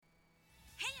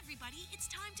everybody, it's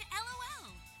time to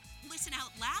LOL. Listen out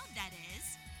loud, that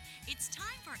is. It's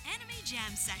time for Anime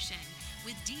Jam Session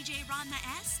with DJ Ranma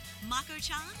S,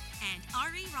 Mako-chan, and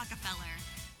Ari Rockefeller.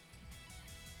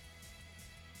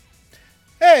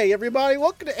 Hey everybody,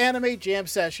 welcome to Anime Jam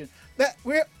Session.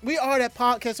 We are that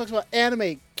podcast that talks about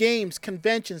anime, games,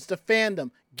 conventions, the fandom,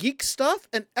 geek stuff,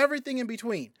 and everything in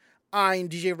between. I'm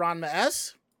DJ Ranma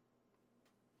S.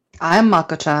 I'm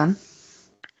Mako-chan.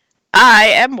 I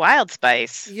am Wild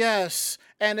Spice. Yes,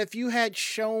 and if you had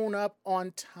shown up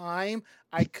on time,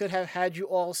 I could have had you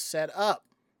all set up.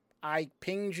 I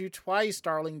pinged you twice,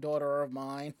 darling daughter of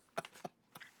mine.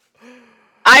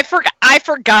 I forgot. I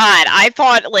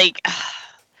thought,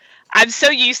 I'm so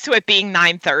used to it being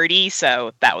 9:30,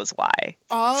 so that was why.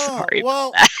 Oh, Sorry.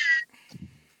 Well,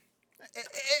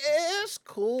 it's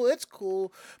cool. It's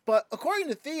cool. But according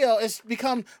to Theo, it's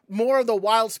become more of the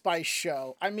Wild Spice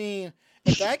show. I mean,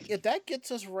 if that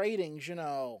gets us ratings,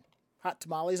 hot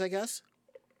tamales, I guess.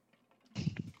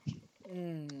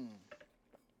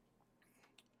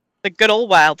 The good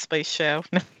old Wild Spice show.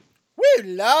 We're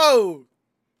low.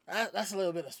 That's a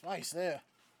little bit of spice there.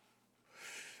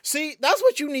 See, that's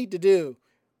what you need to do.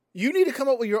 You need to come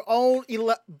up with your own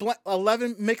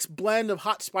 11 mixed blend of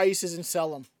hot spices and sell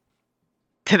them.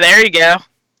 There you go.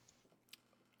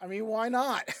 I mean, why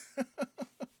not?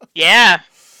 Yeah.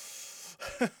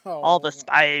 Oh. All the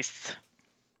spice.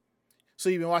 So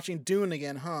you've been watching Dune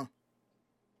again, huh?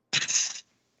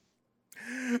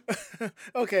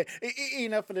 Okay,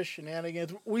 enough of the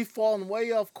shenanigans. We've fallen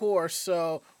way off course,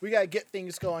 so we gotta get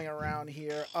things going around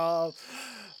here.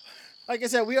 Like I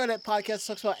said, we are that podcast that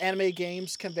talks about anime,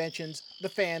 games, conventions, the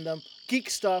fandom, geek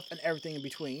stuff, and everything in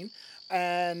between.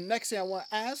 And next thing I want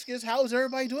to ask is, how is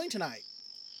everybody doing tonight?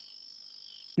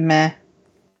 Meh.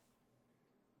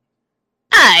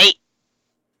 Alright.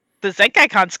 The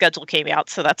ZenkaiCon schedule came out,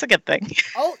 so that's a good thing.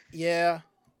 Oh, yeah.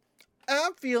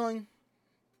 I'm good.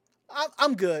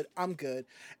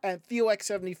 And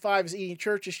TheoX75 is eating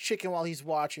Church's chicken while he's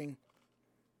watching.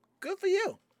 Good for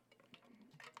you.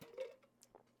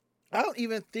 I don't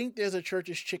even think there's a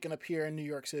Church's chicken up here in New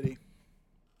York City.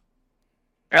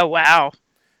 Oh, wow.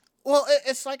 Well,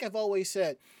 it's like I've always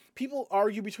said. People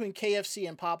argue between KFC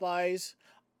and Popeyes,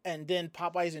 and then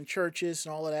Popeyes and Church's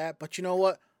and all of that. But you know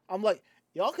what? I'm like,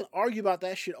 y'all can argue about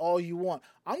that shit all you want.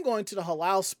 I'm going to the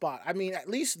halal spot. I mean, at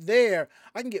least there,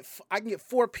 I can get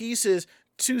 4 pieces,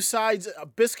 2 sides, a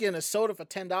biscuit, and a soda for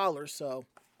 $10. So,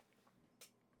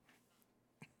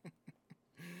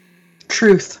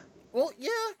 Truth. well, yeah.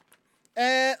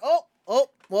 And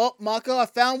well, Mako, I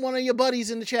found one of your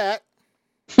buddies in the chat.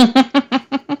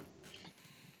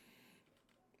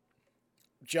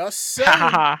 Just saying.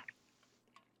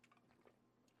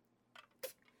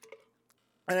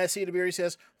 And I see the beer, he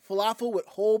says, falafel with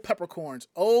whole peppercorns.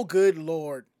 Oh, good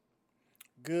lord.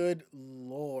 Good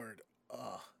lord.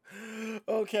 Ugh.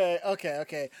 Okay.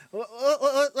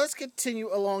 Let's continue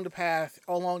along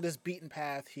this beaten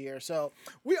path here. So,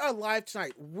 we are live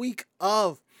tonight, week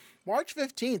of March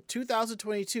 15th,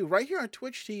 2022, right here on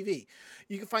Twitch TV.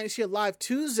 You can find us here live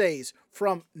Tuesdays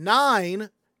from 9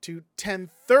 to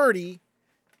 10:30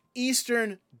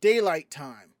 Eastern Daylight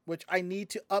Time, which I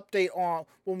need to update on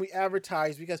when we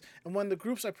advertise, because in one of the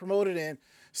groups I promoted in,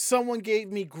 someone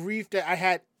gave me grief that I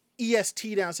had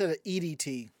EST down instead of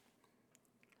EDT.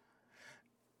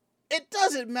 It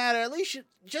doesn't matter. At least you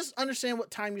just understand what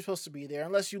time you're supposed to be there.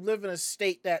 Unless you live in a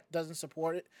state that doesn't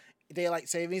support it, daylight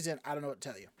savings, and I don't know what to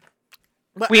tell you.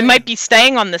 But We might be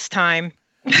staying on this time.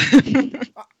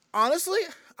 Honestly,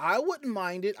 I wouldn't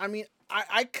mind it. I mean,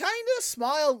 I kind of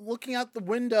smiled looking out the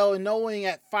window and knowing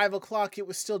at 5 o'clock it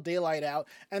was still daylight out.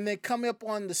 And then coming out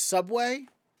the subway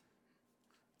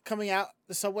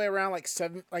around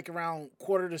around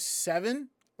 6:45,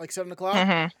 like 7 o'clock.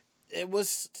 Mm-hmm. It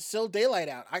was still daylight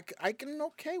out. I'm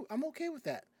okay with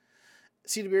that.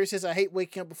 See, the beer says, I hate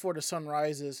waking up before the sun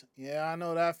rises. Yeah, I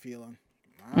know that feeling.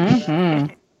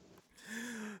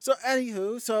 So,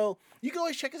 anywho, you can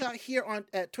always check us out here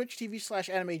at Twitch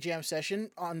TV/Anime Jam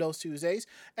Session on those Tuesdays.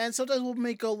 And sometimes we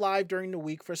may go live during the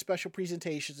week for special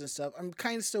presentations and stuff. I'm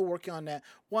kind of still working on that.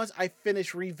 Once I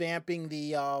finish revamping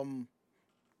the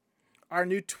our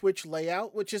new Twitch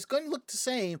layout, which is going to look the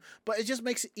same, but it just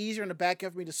makes it easier in the back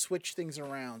end for me to switch things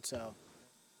around. So,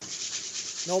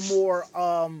 no more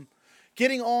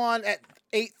getting on at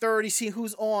 8:30, seeing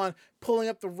who's on, pulling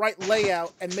up the right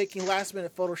layout, and making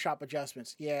last-minute Photoshop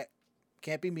adjustments. Yeah,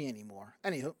 can't be me anymore.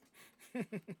 Anywho.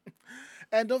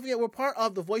 And don't forget, we're part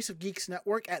of the Voice of Geeks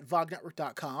Network at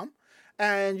vognetwork.com.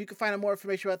 And you can find out more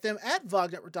information about them at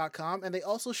vognetwork.com. And they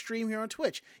also stream here on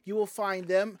Twitch. You will find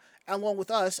them along with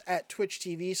us at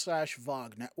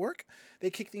twitch.tv/vognetwork.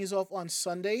 They kick things off on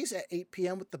Sundays at 8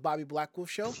 p.m. with the Bobby Blackwolf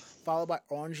Show, followed by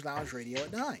Orange Lounge Radio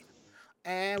at 9.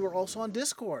 And we're also on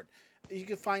Discord. You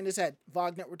can find us at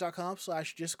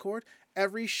vognetwork.com/Discord.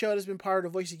 Every show that's been part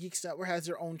of the Voice of Geeks Network has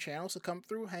their own channel, so come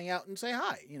through, hang out, and say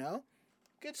hi,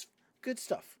 Good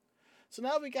stuff. So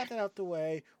now we got that out the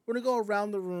way, we're going to go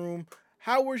around the room.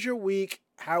 How was your week?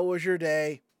 How was your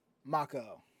day?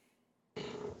 Mako.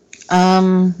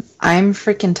 I'm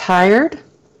freaking tired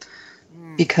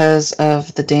because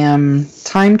of the damn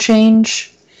time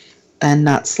change and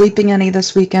not sleeping any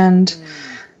this weekend.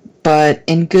 But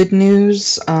in good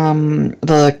news,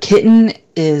 the kitten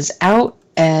is out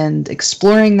and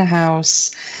exploring the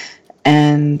house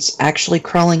and actually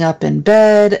crawling up in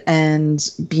bed and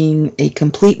being a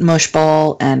complete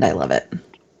mushball, and I love it.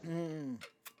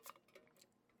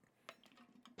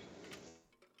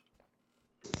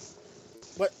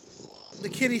 But the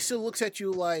kitty still looks at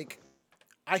you like,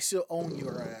 I still own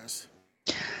your ass.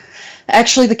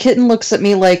 Actually, the kitten looks at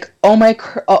me like, oh my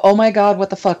god, what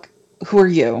the fuck? Who are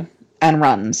you? And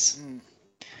runs.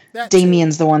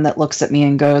 Damien's the one that looks at me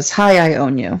and goes, hi, I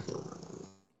own you.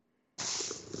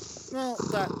 Well,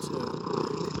 that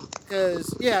too.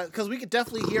 Because we could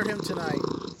definitely hear him tonight.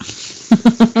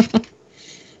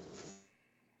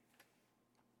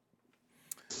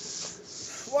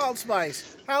 Wild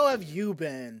Spice, how have you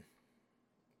been?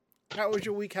 How was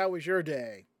your week? How was your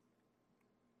day?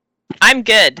 I'm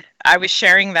good. I was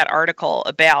sharing that article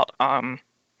about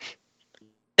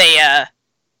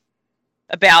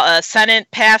Senate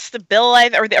passed the bill,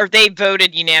 or they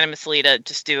voted unanimously to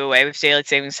just do away with daylight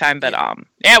savings time. But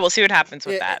we'll see what happens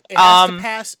with that. It has to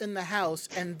pass in the House,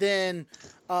 and then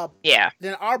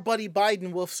then our buddy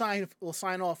Biden will sign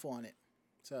off on it.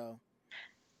 So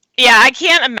I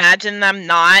can't imagine them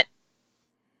not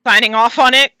signing off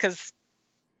on it,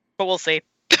 but we'll see.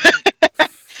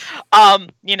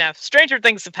 Stranger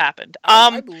things have happened.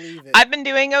 I believe it. I've been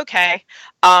doing okay.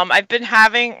 I've been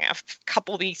having a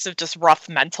couple weeks of just rough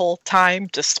mental time,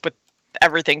 just with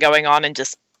everything going on and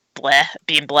just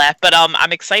being bleh. But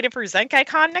I'm excited for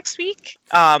ZenkaiCon next week.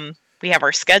 We have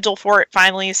our schedule for it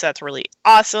finally, so that's really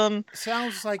awesome.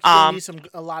 Sounds like you need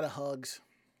a lot of hugs.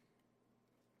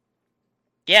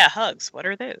 Yeah, hugs. What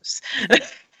are those?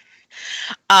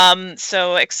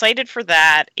 So excited for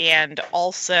that, and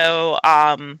also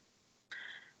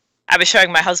I was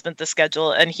showing my husband the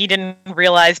schedule, and he didn't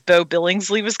realize Bo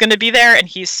Billingsley was going to be there, and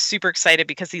he's super excited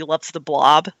because he loves the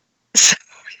Blob. So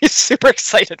he's super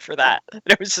excited for that.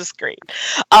 It was just great.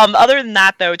 Other than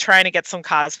that, though, trying to get some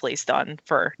cosplays done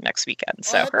for next weekend.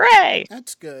 So hooray!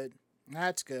 That's good.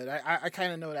 That's good. I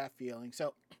kind of know that feeling.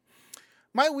 So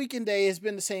my weekend day has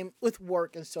been the same with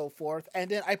work and so forth,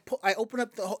 and then I opened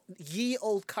up the ye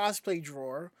old cosplay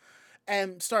drawer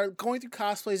and started going through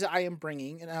cosplays that I am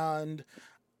bringing,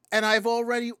 and I've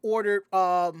already ordered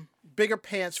bigger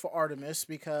pants for Artemis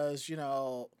because,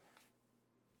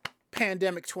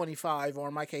 Pandemic 25, or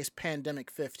in my case, Pandemic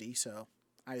 50, so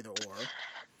either or.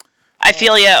 I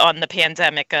feel you on the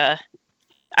pandemic.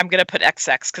 I'm going to put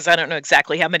XX because I don't know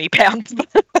exactly how many pounds,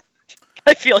 but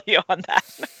I feel you on that.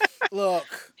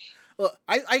 Look,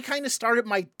 I kind of started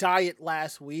my diet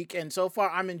last week, and so far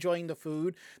I'm enjoying the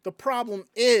food. The problem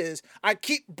is I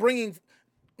keep bringing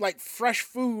fresh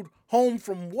food home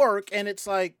from work, and it's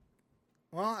like,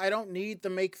 well, I don't need to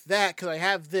make that because I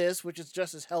have this, which is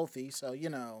just as healthy, so,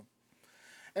 And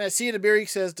I see the Beery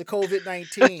says the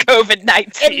COVID-19.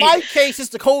 COVID-19. In my case, it's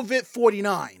the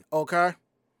COVID-49, okay?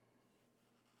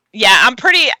 Yeah, I'm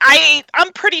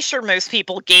pretty sure most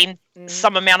people gained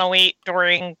some amount of weight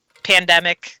during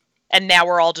pandemic, and now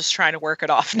we're all just trying to work it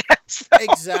off now. So.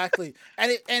 Exactly.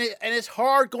 And it's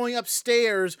hard going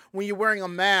upstairs when you're wearing a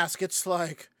mask. It's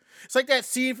like that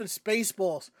scene from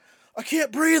Spaceballs. I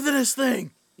can't breathe in this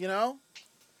thing,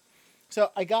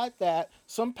 So I got that.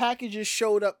 Some packages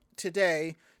showed up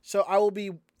today, so I will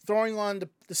be throwing on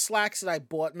the slacks that I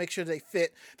bought, make sure they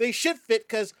fit. They should fit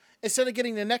because instead of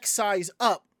getting the next size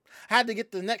up, I had to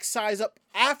get the next size up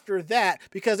after that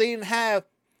because they didn't have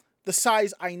the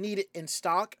size I needed in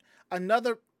stock.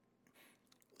 Another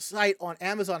site on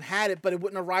Amazon had it, but it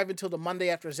wouldn't arrive until the Monday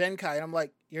after Zenkai. And I'm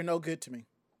like, you're no good to me.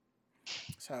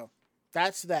 So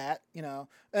that's that,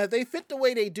 they fit the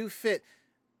way they do fit.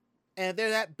 And they're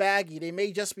that baggy. They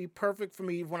may just be perfect for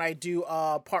me when I do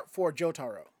part 4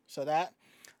 Jotaro.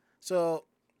 So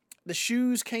the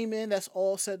shoes came in. That's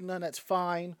all said and done. That's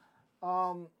fine.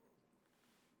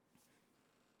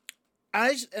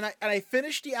 I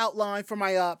finished the outline for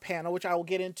my panel, which I will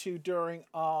get into during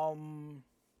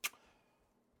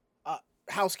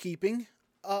housekeeping.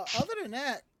 Other than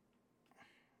that,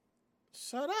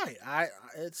 it's alright.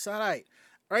 It's alright.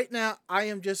 Right now, I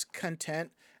am just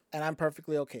content, and I'm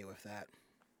perfectly okay with that.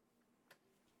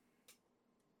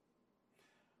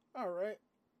 All right.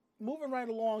 Moving right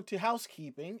along to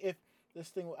housekeeping, if this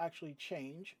thing will actually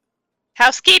change.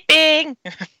 Housekeeping.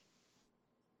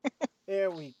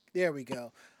 There we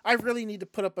go. I really need to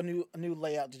put up a new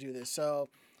layout to do this. So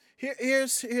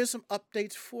here's some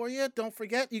updates for you. Don't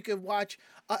forget, you can watch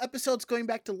episodes going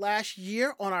back to last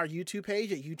year on our YouTube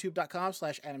page at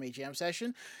youtube.com/Anime Jam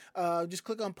Session. Just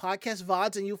click on podcast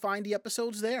VODs and you'll find the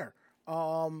episodes there.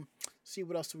 See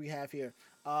what else do we have here.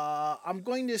 I'm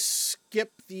going to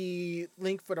skip the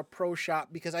link for the Pro Shop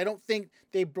because I don't think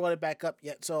they brought it back up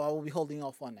yet, so I will be holding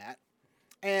off on that.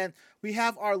 And we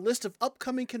have our list of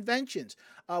upcoming conventions.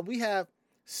 We have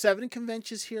 7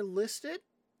 conventions here listed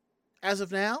as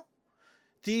of now.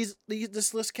 This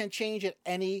list can change at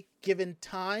any given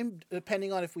time,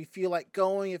 depending on if we feel like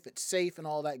going, if it's safe, and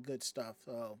all that good stuff.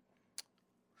 So,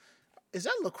 is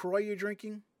that LaCroix you're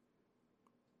drinking?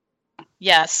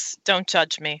 Yes, don't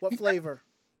judge me. What flavor?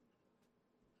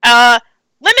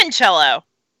 Limoncello.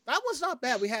 That was not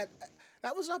bad.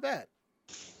 That was not bad.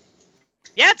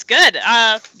 Yeah, it's good.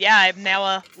 Yeah, I'm now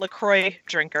a LaCroix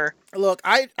drinker. Look,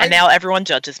 and now everyone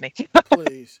judges me.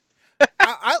 Please.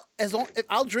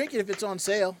 I'll drink it if it's on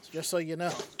sale, just so you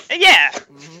know. Yeah.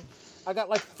 Mm-hmm. I got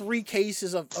like 3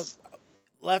 cases of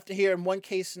left here and 1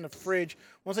 case in the fridge.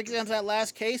 Once I get down to that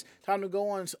last case, time to go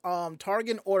on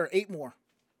Target and order 8 more.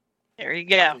 There you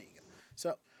go.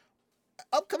 So,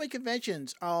 upcoming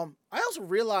conventions. I also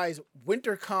realized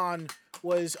WinterCon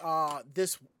was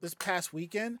this past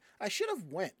weekend. I should have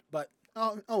went, but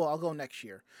well, I'll go next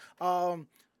year.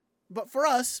 But for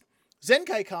us,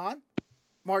 ZenkaiCon,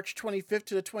 March 25th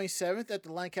to the 27th at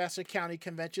the Lancaster County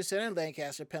Convention Center in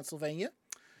Lancaster, Pennsylvania.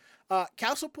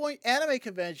 Castle Point Anime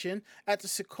Convention at the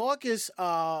Secaucus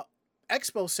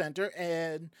Expo Center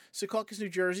in Secaucus, New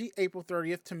Jersey, April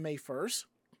 30th to May 1st.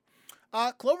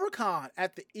 CloverCon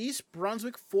at the East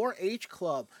Brunswick 4-H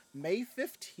Club, May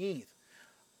 15th.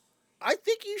 I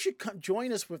think you should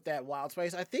join us with that, Wild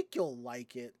Spice. I think you'll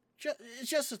like it. It's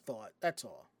just a thought. That's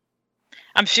all.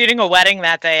 I'm shooting a wedding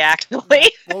that day,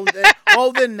 actually.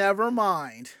 Then never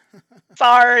mind.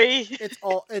 Sorry.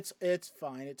 It's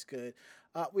fine. It's good.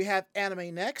 We have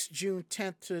Anime Next, June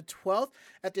 10th to the 12th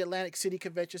at the Atlantic City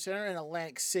Convention Center in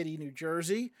Atlantic City, New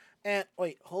Jersey. And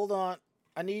wait, hold on.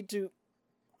 I need to...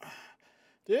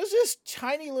 There's this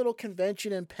tiny little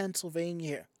convention in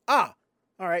Pennsylvania. All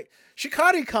right.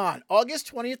 ShikariCon,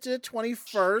 August 20th to the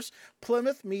 21st,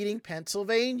 Plymouth Meeting,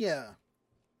 Pennsylvania.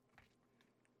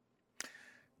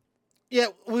 Yeah,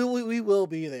 we will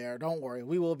be there. Don't worry.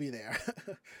 We will be there.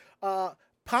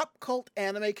 Pop Cult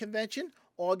Anime Convention,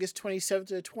 August 27th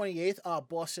to the 28th,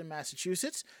 Boston,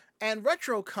 Massachusetts. And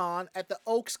RetroCon at the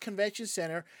Oaks Convention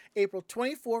Center, April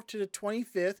 24th to the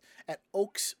 25th at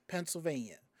Oaks,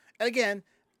 Pennsylvania. And again,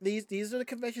 these are the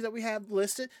conventions that we have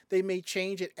listed. They may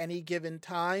change at any given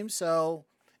time, so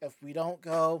if we don't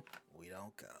go, we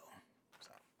don't go. So.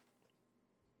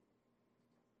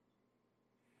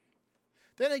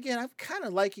 Then again, I'm kind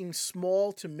of liking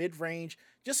small to mid-range,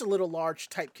 just a little large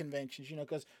type conventions,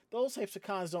 because those types of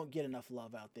cons don't get enough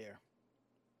love out there.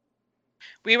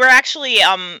 We were actually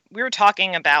we were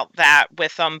talking about that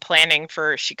with planning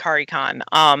for ShikariCon.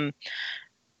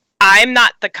 I'm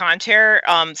not the con chair.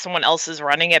 Someone else is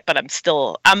running it, but I'm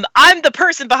still I'm the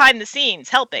person behind the scenes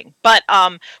helping. But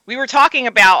we were talking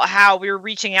about how we were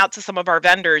reaching out to some of our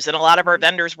vendors, and a lot of our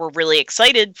vendors were really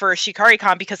excited for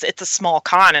ShikariCon because it's a small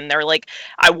con, and they're like,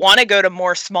 I want to go to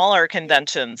more smaller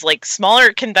conventions. Like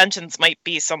smaller conventions might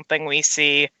be something we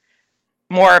see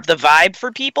more of the vibe for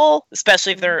people,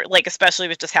 especially if they're like, especially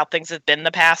with just how things have been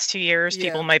the past 2 years. Yeah.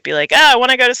 People might be like, I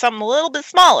want to go to something a little bit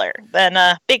smaller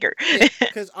than bigger.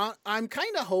 Because I'm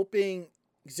kind of hoping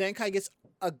Zenkai gets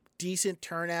a decent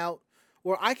turnout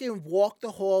where I can walk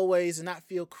the hallways and not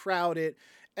feel crowded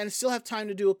and still have time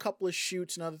to do a couple of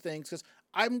shoots and other things. Because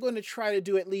I'm going to try to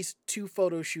do at least 2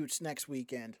 photo shoots next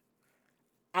weekend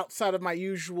outside of my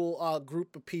usual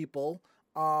group of people.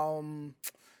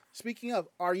 Speaking of,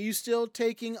 are you still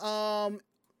taking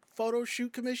photo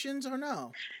shoot commissions or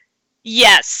no?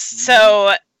 Yes.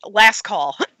 So last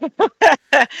call.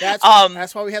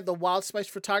 That's why we have the Wild Spice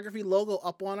Photography logo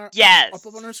up on our up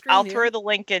on our screen. I'll throw the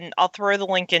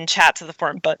link in chat to the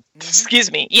forum. But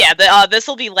excuse me. Yeah. This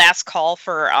will be last call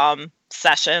for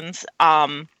sessions.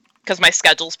 Because my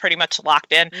schedule's pretty much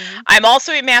locked in. I'm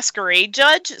also a masquerade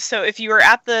judge, so if you were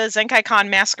at the ZenkaiCon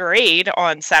masquerade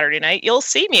on Saturday night, you'll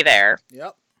see me there.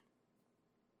 Yep.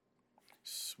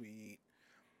 Sweet.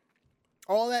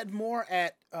 All that and more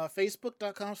at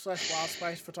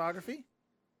facebook.com/wildspicephotography.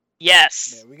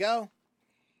 Yes. There we go.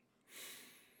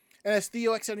 And as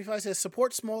TheoX75 says,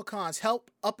 support small cons, help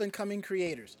up-and-coming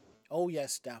creators. Oh,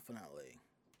 yes, definitely.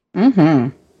 Mm-hmm.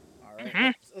 All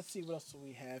right, let's see what else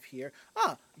we have here.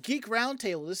 Geek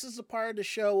Roundtable. This is the part of the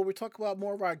show where we talk about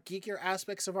more of our geekier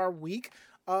aspects of our week.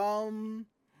 You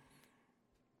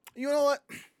know what?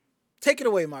 Take it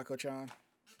away, Mako-chan.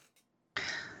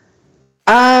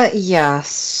 Yeah.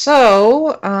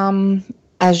 So,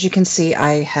 as you can see,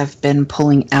 I have been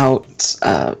pulling out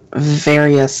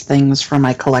various things from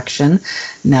my collection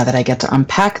now that I get to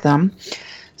unpack them.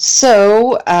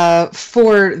 So,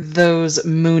 for those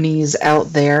Moonies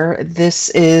out there, this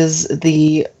is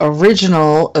the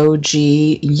original OG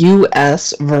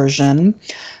US version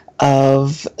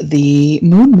of the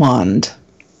Moon Wand.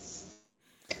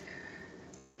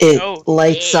 It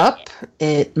lights up,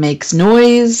 it makes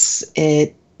noise,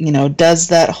 it, does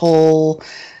that whole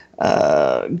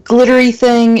glittery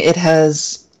thing. It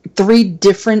has 3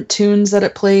 different tunes that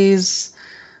it plays.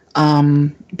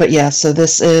 But yeah, so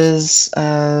this is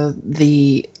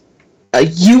the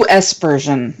US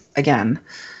version again.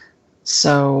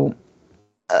 So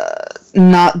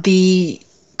not the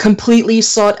completely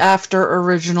sought after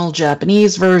original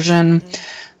Japanese version.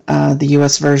 The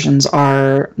US versions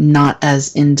are not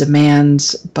as in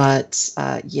demand, but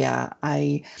yeah,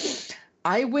 I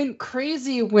went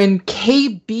crazy when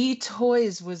KB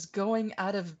Toys was going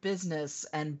out of business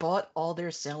and bought all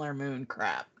their Sailor Moon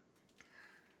crap.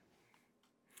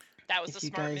 That was a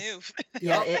smart move.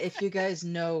 Yeah, if you guys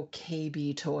know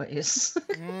KB Toys.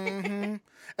 Mm-hmm.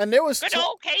 And there was good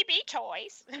old KB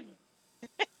Toys.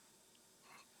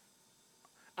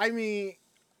 I mean,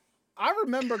 I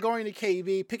remember going to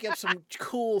KB, picking up some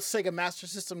cool Sega Master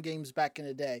System games back in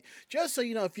the day. Just so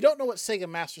you know, if you don't know what Sega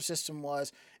Master System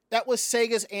was, that was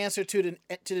Sega's answer to the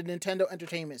Nintendo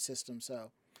Entertainment System.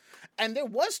 So, and there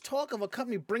was talk of a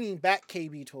company bringing back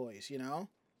KB Toys.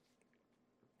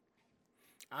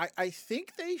 I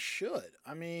think they should.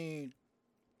 I mean,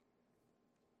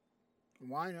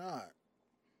 why not?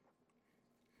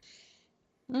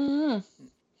 Mm-hmm.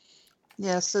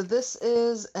 Yeah, so this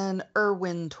is an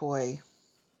Irwin toy.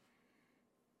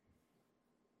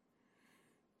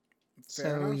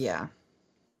 Fair enough. Yeah.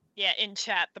 Yeah, in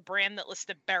chat, the brand that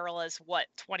listed Beryl as what,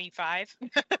 25?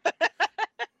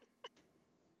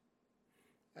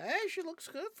 Hey, she looks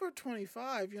good for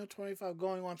 25. 25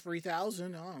 going on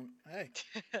 3,000. Hey.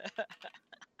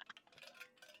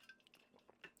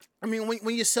 I mean,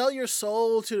 when you sell your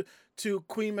soul to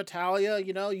Queen Metalia,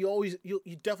 you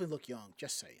definitely look young.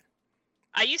 Just saying.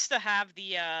 I used to have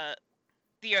the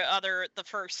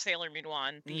first Sailor Moon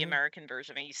one, the American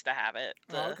version. I used to have it.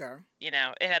 Okay. It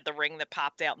had the ring that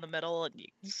popped out in the middle, and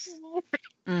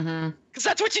Mm-hmm. because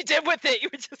that's what you did with it. You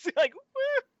would just be like,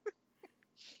 woo.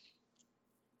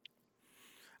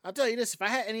 I'll tell you this: if I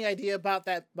had any idea about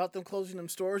them closing them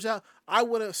stores out, I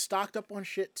would have stocked up on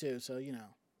shit too. So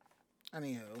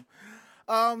Anywho,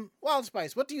 Wild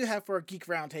Spice, what do you have for a Geek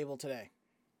Roundtable today?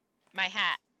 My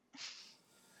hat.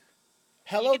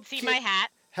 Hello, you can see my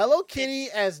hat. Hello Kitty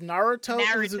as Naruto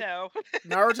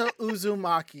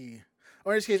Uzumaki,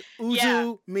 or in this case,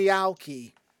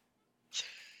 Miyauki.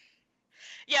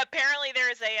 Yeah, apparently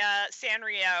there's a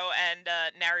Sanrio and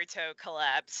Naruto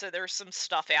collab, so there's some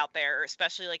stuff out there,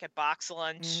 especially like at Box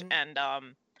Lunch and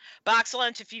Box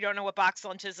Lunch. If you don't know what Box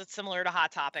Lunch is, it's similar to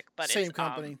Hot Topic, but same it's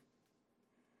company.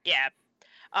 Yeah.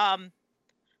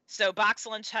 So Box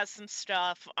Lunch has some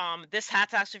stuff. This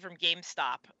hat's actually from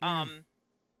GameStop.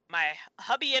 My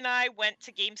hubby and I went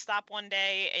to GameStop one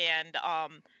day, and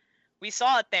we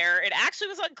saw it there. It actually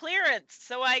was on clearance,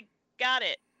 so I got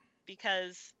it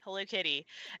because Hello Kitty,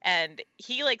 and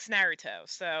he likes Naruto,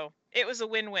 so it was a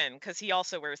win-win because he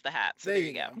also wears the hat. So there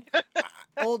you go.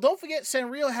 Well, don't forget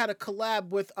Sanrio had a collab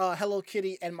with Hello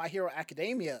Kitty and My Hero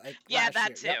Academia. Yeah,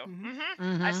 that year. too. Yep.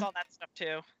 Mm-hmm. I saw that stuff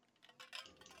too.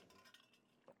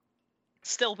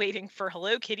 Still waiting for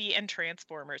Hello Kitty and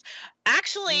Transformers.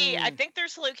 Actually, I think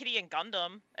there's Hello Kitty and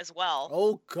Gundam as well.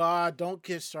 Oh God, don't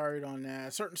get started on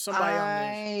that. Somebody on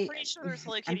this. I'm pretty sure there's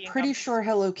Hello Kitty. I'm pretty sure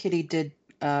Hello Kitty did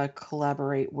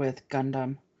collaborate with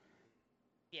Gundam.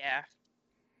 Yeah,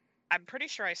 I'm pretty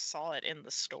sure I saw it in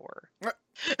the store. What?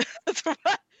 Hello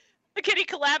Kitty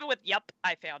collabed with. Yup,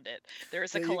 I found it.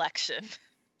 There's a collection.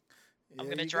 I'm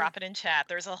going to drop it in chat.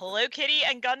 There's a Hello Kitty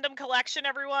and Gundam collection,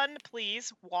 everyone.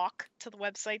 Please walk to the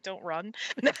website. Don't run.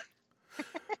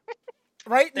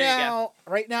 Right now,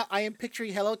 I am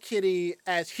picturing Hello Kitty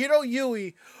as Hiro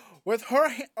Yui with her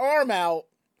arm out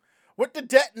with the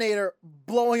detonator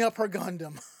blowing up her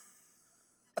Gundam.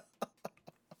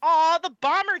 Aw, the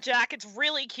bomber jacket's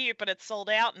really cute, but it's sold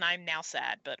out, and I'm now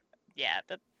sad. But yeah,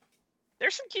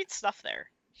 there's some cute stuff there.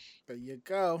 There you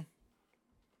go.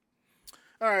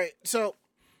 All right, so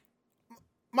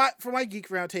for my geek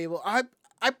roundtable,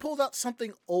 I pulled out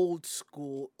something old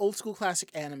school classic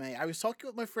anime. I was talking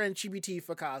with my friend GBT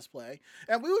for cosplay,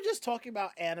 and we were just talking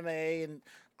about anime and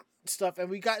stuff, and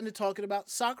we got into talking about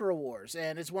Sakura Wars,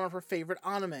 and it's one of her favorite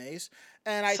animes.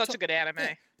 And Such a good anime.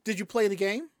 Yeah. Did you play the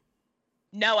game?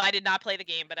 No, I did not play the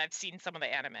game, but I've seen some of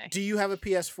the anime. Do you have a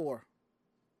PS4?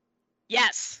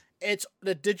 Yes. It's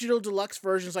the digital deluxe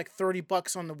version is like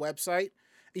 $30 on the website.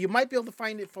 You might be able to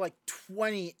find it for like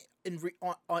 $20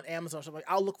 on Amazon or something.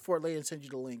 I'll look for it later and send you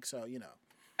the link. So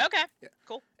Okay. Yeah.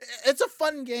 Cool. It's a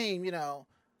fun game, and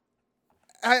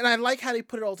I like how they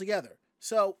put it all together.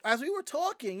 So as we were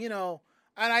talking, and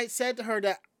I said to her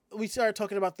that we started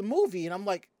talking about the movie, and I'm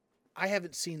like, I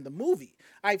haven't seen the movie.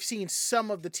 I've seen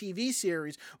some of the TV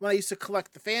series when I used to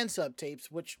collect the fan sub tapes,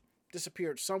 which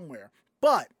disappeared somewhere.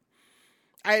 But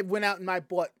I went out and I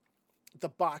bought the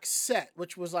box set,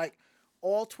 which was like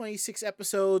all 26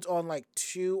 episodes on like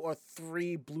 2 or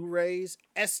 3 Blu-rays,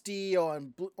 SD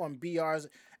on BRs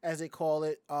as they call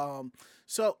it.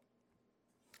 So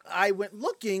I went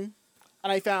looking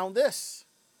and I found this.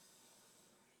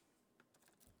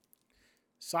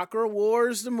 Sakura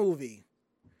Wars the movie.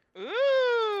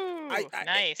 Ooh,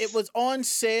 nice. It was on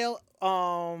sale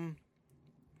on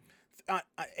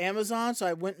Amazon, so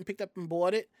I went and picked up and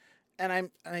bought it. And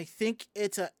I think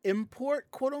it's an import,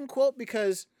 quote unquote,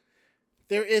 because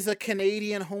there is a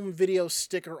Canadian home video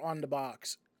sticker on the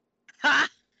box. Ha!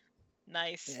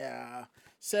 Nice. Yeah.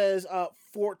 Says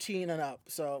 14 and up.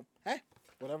 So, hey,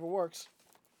 whatever works.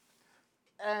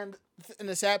 And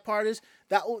the sad part is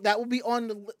that will be on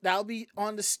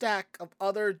the stack of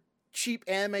other cheap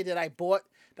anime that I bought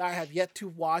that I have yet to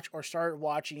watch or started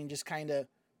watching and just kind of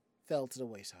fell to the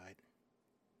wayside.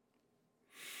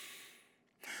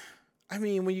 I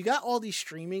mean, when you got all these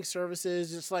streaming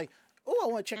services, it's like, oh, I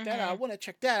want to check that out. I want to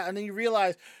check that out. And then you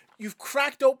realize you've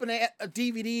cracked open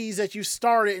DVDs that you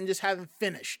started and just haven't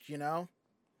finished, And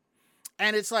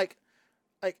it's like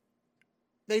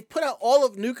they put out all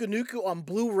of Nuku Nuku on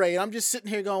Blu-ray, and I'm just sitting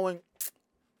here going,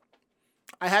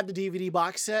 I have the DVD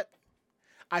box set.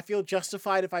 I feel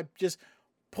justified if I just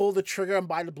pull the trigger and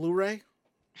buy the Blu-ray.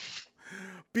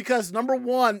 Because number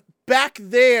one, back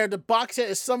there, the box set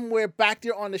is somewhere back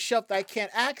there on the shelf that I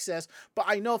can't access. But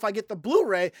I know if I get the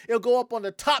Blu-ray, it'll go up on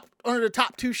the top, under the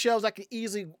top 2 shelves I can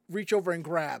easily reach over and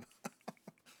grab.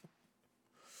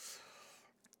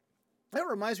 That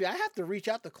reminds me, I have to reach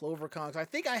out to CloverCon. I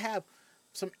think I have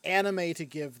some anime to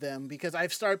give them because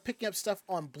I've started picking up stuff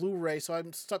on Blu-ray, so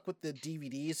I'm stuck with the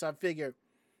DVDs. So I figure,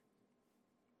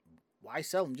 why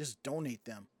sell them? Just donate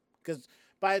them. Because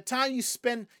by the time you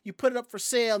put it up for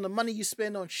sale, and the money you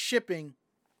spend on shipping,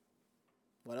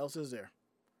 what else is there?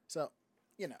 So,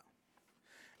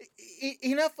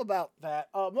 enough about that.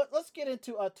 Let's get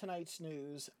into tonight's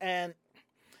news. And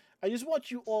I just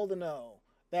want you all to know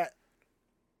that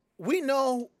we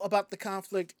know about the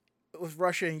conflict with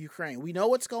Russia and Ukraine. We know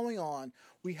what's going on.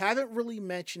 We haven't really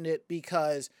mentioned it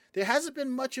because there hasn't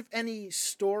been much of any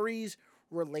stories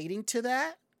relating to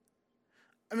that.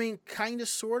 I mean, kind of,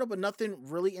 sort of, but nothing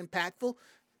really impactful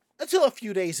until a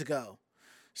few days ago.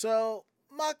 So,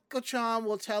 Mako-chan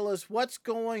will tell us what's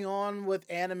going on with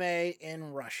anime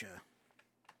in Russia.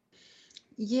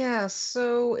 Yeah,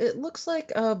 so it looks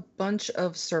like a bunch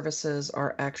of services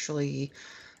are actually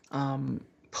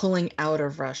pulling out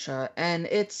of Russia, and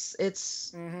it's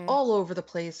all over the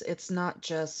place. It's not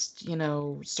just,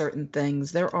 certain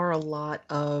things. There are a lot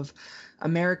of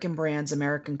American brands,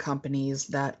 American companies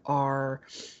that are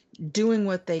doing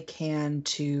what they can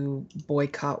to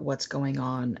boycott what's going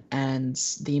on. And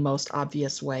the most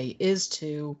obvious way is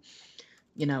to,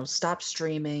 stop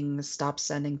streaming, stop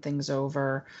sending things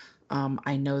over.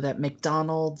 I know that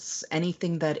McDonald's,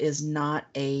 anything that is not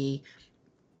a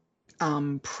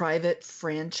private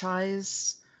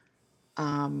franchise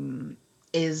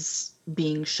is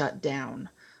being shut down.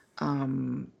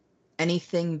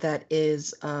 Anything that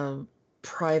is a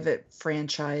private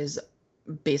franchise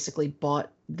basically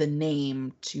bought the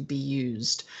name to be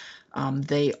used.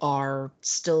 They are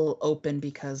still open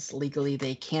because legally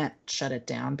they can't shut it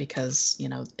down because,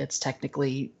 it's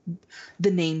technically the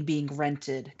name being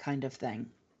rented kind of thing.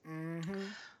 Mm-hmm.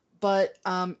 But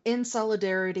in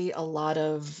solidarity, a lot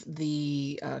of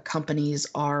the companies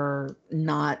are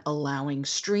not allowing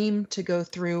Stream to go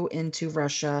through into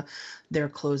Russia. They're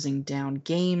closing down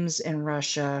games in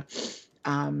Russia.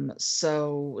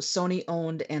 So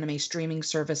Sony-owned anime streaming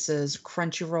services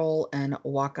Crunchyroll and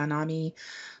Wakanami,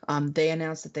 they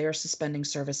announced that they are suspending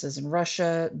services in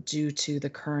Russia due to the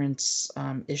current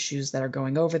issues that are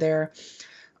going over there.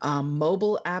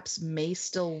 Mobile apps may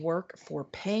still work for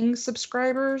paying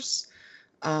subscribers,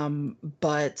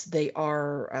 but they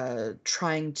are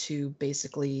trying to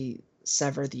basically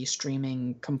sever the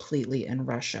streaming completely in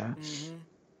Russia.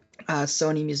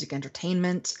 Sony Music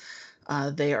Entertainment,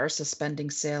 they are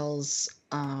suspending sales,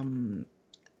 and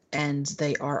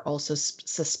they are also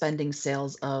suspending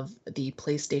sales of the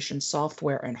PlayStation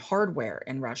software and hardware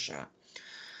in Russia.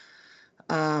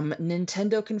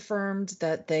 Nintendo confirmed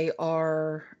that they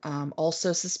are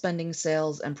also suspending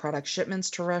sales and product shipments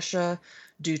to Russia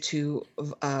due to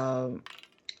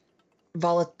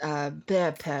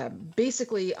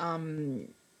basically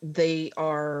they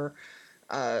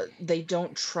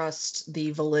don't trust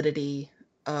the validity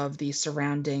of the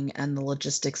surrounding and the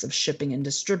logistics of shipping and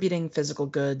distributing physical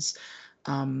goods,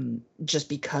 just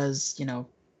because,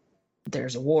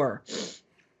 there's a war.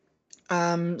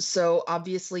 So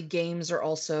obviously games are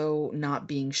also not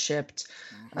being shipped.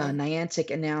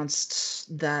 Niantic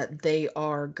announced that they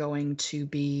are going to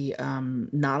be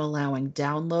not allowing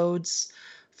downloads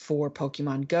for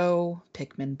Pokemon Go,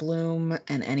 Pikmin Bloom,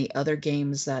 and any other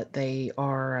games that they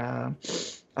are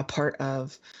a part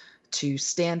of, to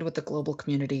stand with the global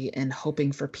community in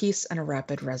hoping for peace and a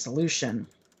rapid resolution.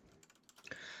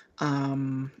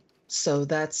 So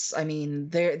that's,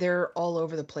 they're all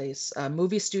over the place.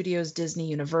 Movie studios, Disney,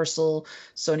 Universal,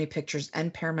 Sony Pictures,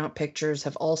 and Paramount Pictures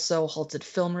have also halted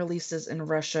film releases in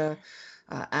Russia.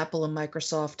 Apple and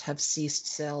Microsoft have ceased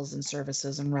sales and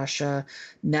services in Russia.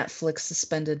 Netflix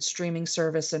suspended streaming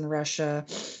service in Russia.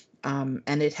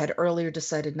 And it had earlier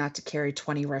decided not to carry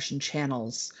 20 Russian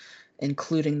channels,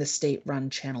 including the state-run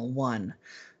Channel 1.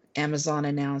 Amazon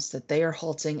announced that they are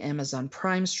halting Amazon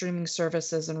Prime streaming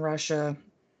services in Russia.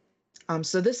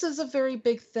 So this is a very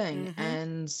big thing,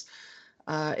 and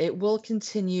it will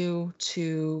continue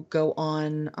to go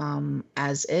on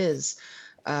as is.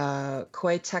 Koei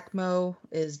Tecmo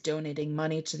is donating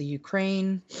money to the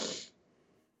Ukraine.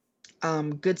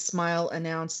 Good Smile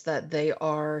announced that they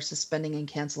are suspending and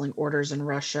canceling orders in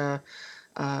Russia.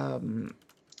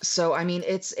 So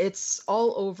it's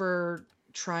all over,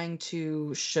 trying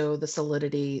to show the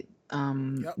solidity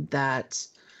that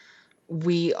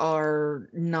we are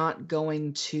not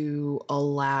going to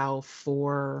allow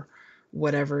for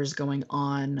whatever is going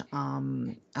on.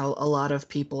 A lot of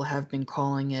people have been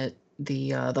calling it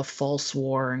the false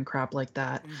war and crap like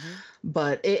that.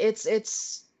 But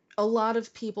it's a lot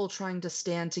of people trying to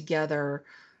stand together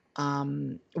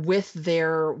with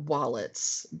their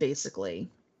wallets, basically.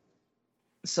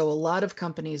 So a lot of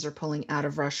companies are pulling out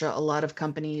of Russia. A lot of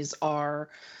companies are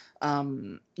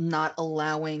not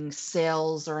allowing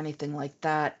sales or anything like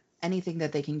that. Anything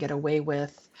that they can get away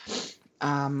with,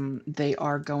 they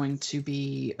are going to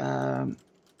be,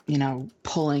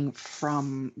 pulling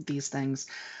from these things.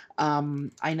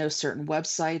 I know certain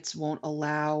websites won't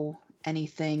allow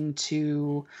anything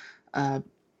to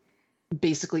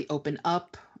basically open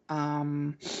up,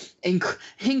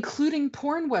 including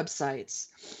porn websites.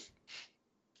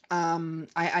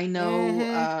 I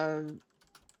know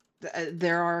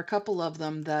there are a couple of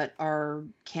them that are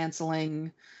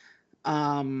canceling.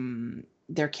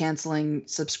 They're canceling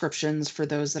subscriptions for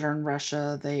those that are in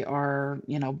Russia. They are,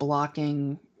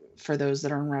 blocking for those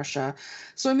that are in Russia.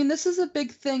 So, this is a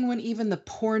big thing when even the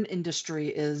porn industry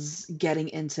is getting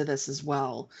into this as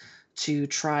well, to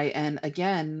try and,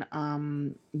 again,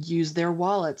 use their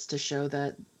wallets to show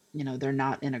that, they're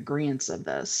not in agreement of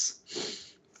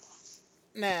this.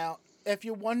 Now, if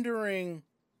you're wondering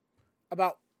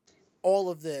about all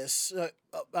of this,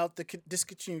 about the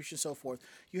discontinuation and so forth,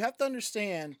 you have to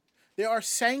understand there are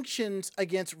sanctions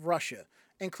against Russia,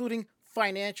 including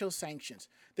financial sanctions.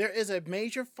 There is a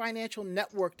major financial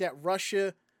network that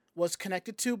Russia was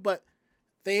connected to, but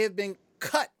they have been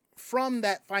cut from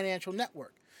that financial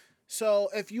network. So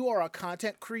if you are a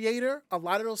content creator, a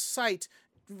lot of those sites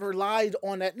relied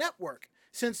on that network.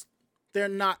 Since they're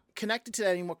not connected to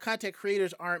that anymore, content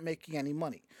creators aren't making any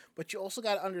money. But you also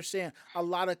got to understand, a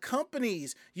lot of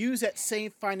companies use that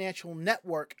same financial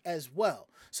network as well.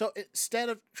 So instead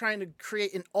of trying to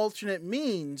create an alternate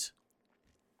means,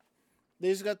 they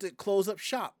just got to close up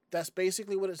shop. That's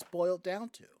basically what it's boiled down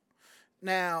to.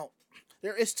 Now,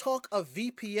 there is talk of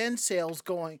VPN sales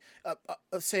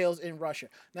sales in Russia.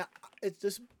 Now,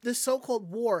 it's this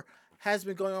so-called war has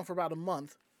been going on for about a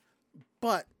month,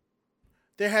 but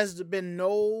there has been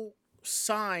no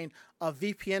sign of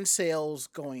VPN sales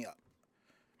going up.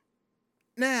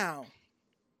 Now,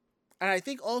 And I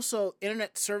think also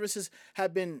internet services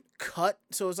have been cut,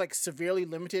 so it's like severely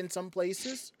limited in some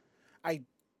places. I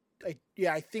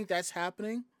think that's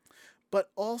happening. But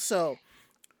also,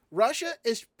 Russia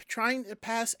is trying to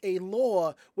pass a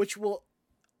law which will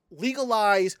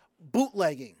legalize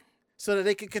bootlegging so that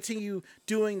they can continue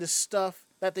doing the stuff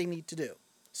that they need to do.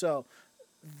 So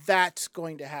that's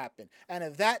going to happen. And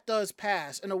if that does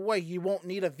pass, in a way, you won't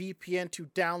need a VPN to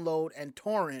download and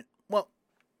torrent. Well,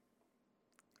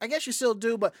 I guess you still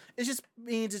do, but it just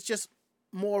means it's just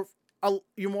more,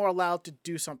 you're more allowed to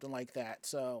do something like that.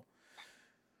 So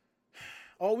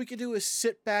all we can do is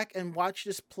sit back and watch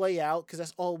this play out, because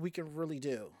that's all we can really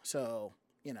do. So,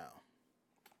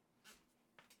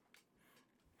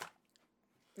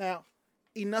 Now,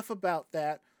 enough about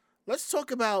that. Let's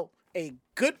talk about a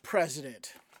good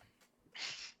president.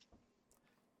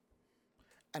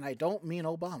 And I don't mean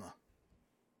Obama.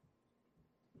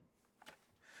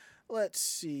 Let's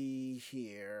see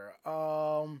here.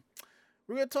 We're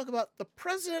going to talk about the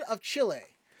president of Chile.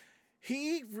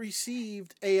 He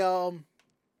received a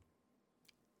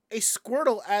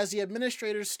Squirtle as the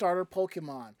administrator's starter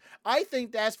Pokemon. I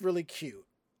think that's really cute.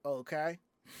 Okay?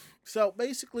 So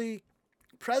basically,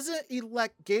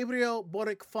 President-elect Gabriel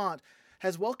Boric Font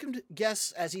has welcomed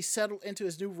guests as he settled into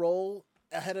his new role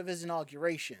ahead of his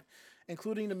inauguration,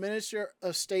 including the Minister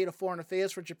of State of Foreign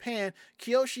Affairs for Japan,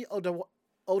 Kiyoshi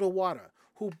Odawara,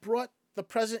 who brought the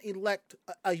president-elect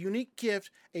a unique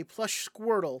gift, a plush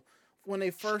Squirtle, when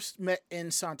they first met in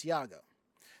Santiago.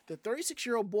 The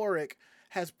 36-year-old Boric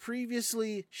has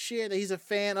previously shared that he's a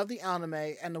fan of the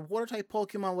anime, and the water-type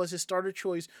Pokemon was his starter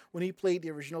choice when he played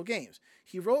the original games.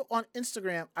 He wrote on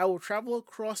Instagram, "I will travel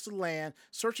across the land,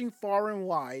 searching far and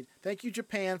wide. Thank you,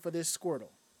 Japan, for this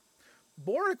Squirtle."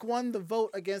 Boric won the vote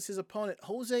against his opponent,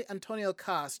 Jose Antonio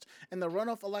Cast, in the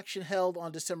runoff election held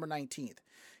on December 19th.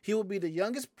 He will be the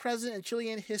youngest president in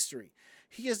Chilean history.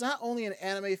 He is not only an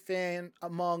anime fan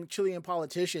among Chilean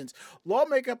politicians.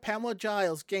 Lawmaker Pamela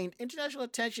Giles gained international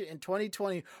attention in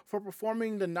 2020 for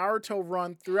performing the Naruto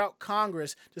run throughout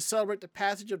Congress to celebrate the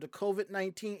passage of the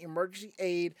COVID-19 emergency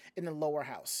aid in the lower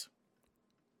house.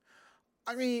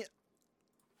 I mean,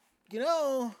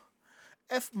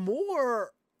 if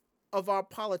more of our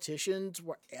politicians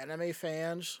were anime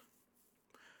fans,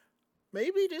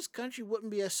 maybe this country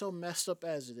wouldn't be as so messed up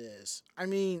as it is. I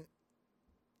mean,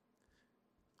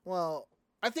 well,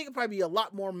 I think it'd probably be a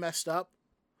lot more messed up,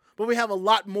 but we have a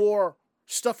lot more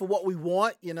stuff of what we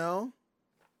want, Who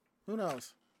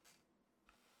knows?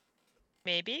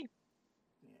 Maybe.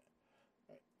 Yeah.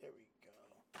 Right, there we go.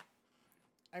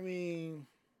 I mean,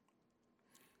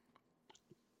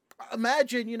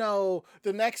 imagine,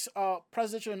 the next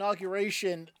presidential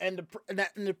inauguration and the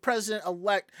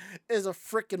president-elect is a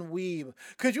freaking weeb.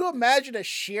 Could you imagine a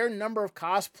sheer number of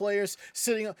cosplayers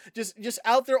sitting just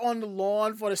out there on the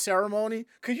lawn for the ceremony?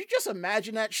 Could you just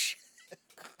imagine that shit?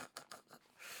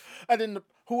 And then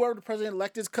whoever the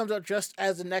president-elect is comes out dressed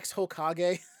as the next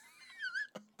Hokage.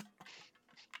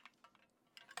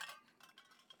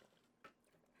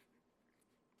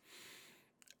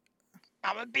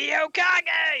 I'm a be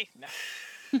Hokage! No.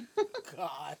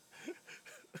 God.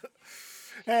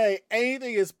 Hey,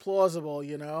 anything is plausible,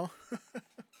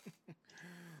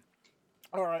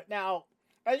 All right, now,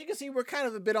 as you can see, we're kind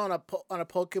of a bit on a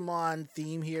Pokemon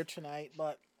theme here tonight,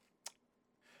 but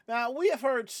now we have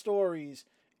heard stories,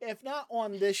 if not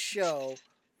on this show,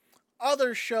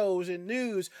 other shows and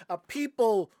news of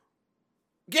people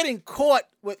getting caught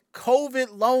with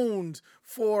COVID loans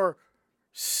for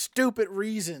stupid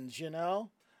reasons, And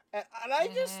I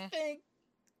just think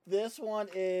this one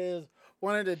is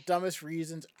one of the dumbest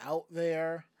reasons out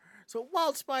there. So,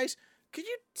 Wild Spice, could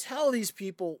you tell these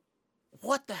people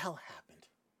what the hell happened?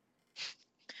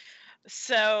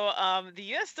 So, the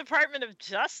U.S. Department of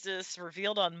Justice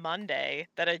revealed on Monday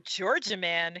that a Georgia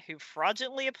man who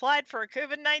fraudulently applied for a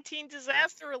COVID-19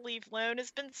 disaster relief loan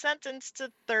has been sentenced to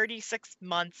 36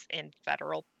 months in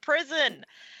federal prison.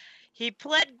 He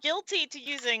pled guilty to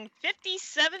using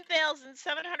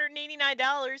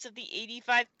 $57,789 of the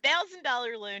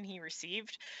 $85,000 loan he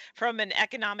received from an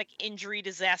economic injury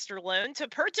disaster loan to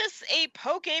purchase a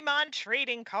Pokemon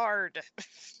trading card.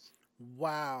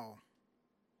 Wow.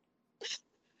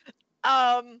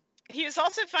 He was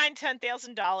also fined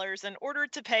 $10,000 and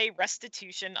ordered to pay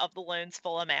restitution of the loan's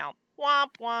full amount.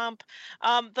 Womp womp.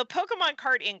 The Pokemon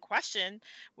card in question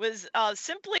was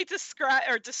simply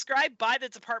described by the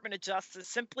Department of Justice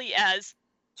simply as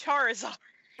Charizard.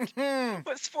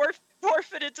 was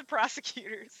forfeited to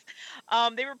prosecutors.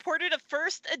 They reported a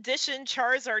first edition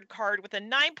Charizard card with a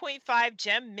 9.5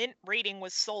 gem mint rating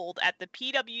was sold at the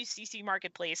PWCC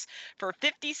marketplace for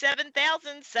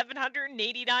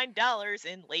 $57,789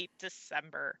 in late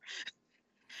December.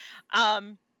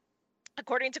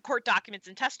 According to court documents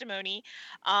and testimony,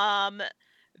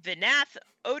 Vinath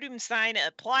Odumstein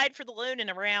applied for the loan in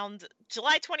around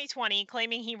July 2020,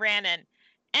 claiming he ran an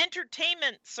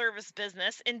entertainment service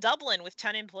business in Dublin with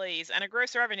 10 employees and a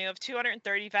gross revenue of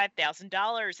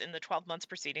 $235,000 in the 12 months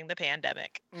preceding the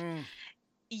pandemic.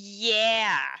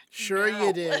 Yeah. Sure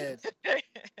you did.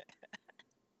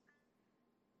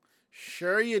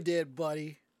 Sure you did,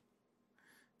 buddy.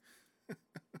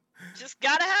 Just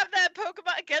gotta have that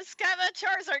Pokemon, just gotta have that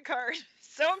Charizard card.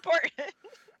 So important.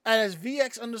 And as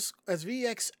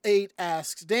VX8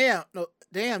 asks, damn,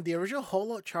 the original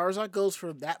Holo Charizard goes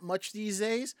for that much these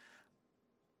days?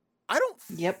 I don't...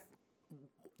 Yep.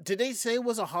 Did they say it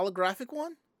was a holographic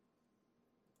one?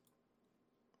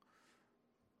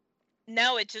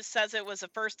 No, it just says it was a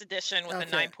first edition with a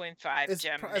 9.5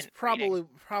 gem. It's probably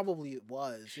it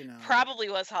was, you know. Probably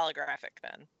was holographic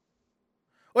then.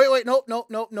 Wait, nope.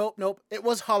 It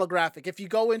was holographic. If you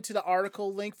go into the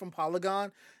article link from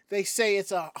Polygon, they say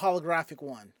it's a holographic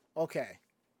one. Okay.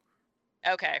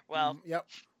 Okay, well. Yep.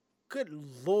 Good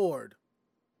Lord.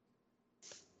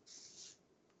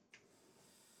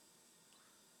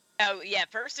 Oh, yeah,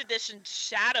 first edition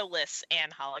shadowless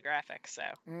and holographic, so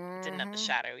didn't have the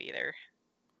shadow either.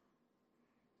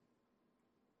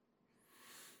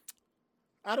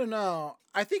 I don't know.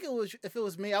 I think if it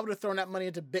was me, I would have thrown that money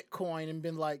into Bitcoin and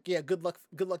been like, yeah, good luck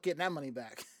getting that money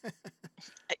back.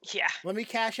 Yeah. Let me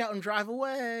cash out and drive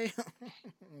away.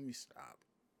 Let me stop.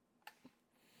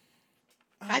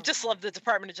 I just love the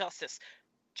Department of Justice.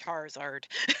 Charizard.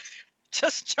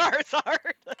 Just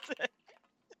Charizard. That's it.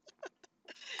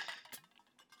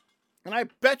 And I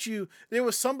bet you there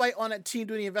was somebody on that team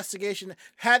doing the investigation that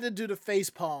had to do the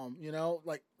face palm, you know?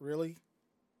 Like, really?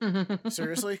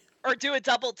 Seriously? Or do a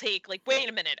double take. Like, wait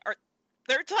a minute.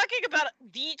 They're talking about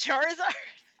the Charizard?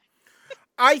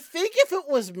 I think if it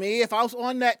was me, if I was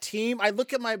on that team, I'd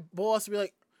look at my boss and be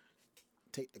like,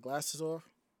 take the glasses off.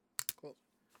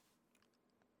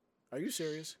 Are you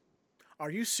serious? Are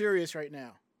you serious right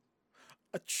now?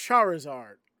 A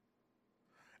Charizard.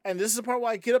 And this is the part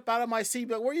where I get up out of my seat,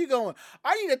 but where are you going?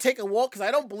 I need to take a walk because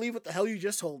I don't believe what the hell you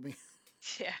just told me.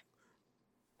 Yeah.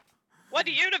 What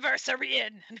universe are we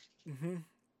in? Mm-hmm.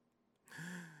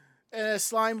 And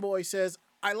Slime Boy says,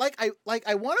 I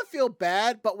want to feel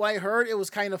bad, but when I heard it was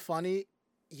kind of funny,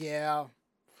 yeah.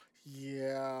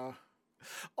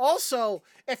 Also,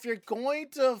 if you're going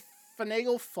to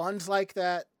finagle funds like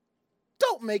that,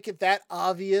 don't make it that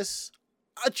obvious.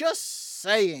 Just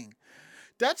saying.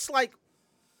 That's like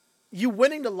you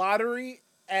winning the lottery,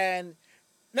 and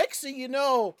next thing you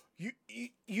know, you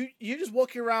just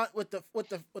walking around with the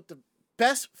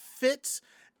best fits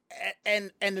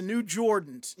and the new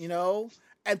Jordans, you know,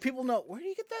 and people know, where do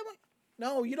you get that money?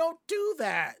 No, you don't do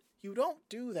that. You don't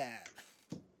do that.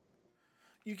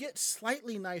 You get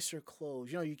slightly nicer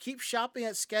clothes. You know, you keep shopping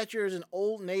at Skechers and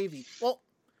Old Navy. Well,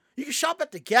 you can shop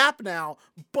at the Gap now,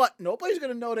 but nobody's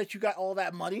gonna know that you got all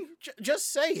that money.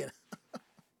 Just saying.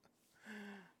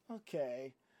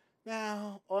 Okay,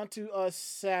 now on to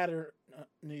sadder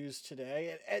news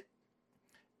today,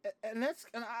 and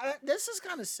this is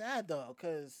kind of sad though,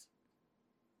 because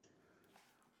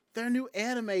their new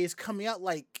anime is coming out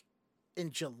like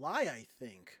in July, I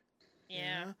think.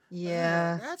 Yeah.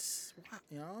 Yeah. That's,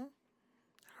 you know,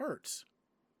 hurts.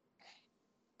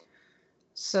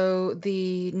 So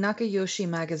the Nakayoshi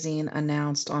magazine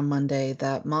announced on Monday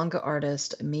that manga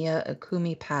artist Mia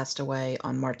Ikumi passed away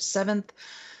on March 7th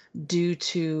due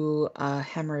to a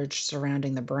hemorrhage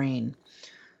surrounding the brain.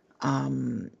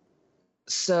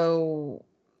 So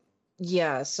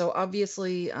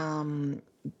obviously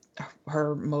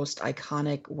her most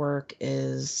iconic work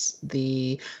is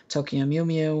the Tokyo Mew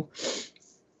Mew.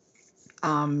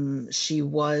 She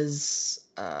was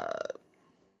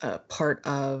a part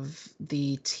of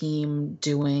the team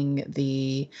doing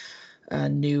the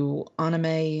new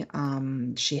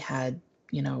anime. She had,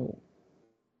 you know,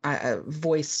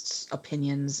 voiced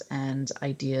opinions and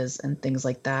ideas and things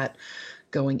like that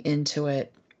going into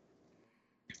it.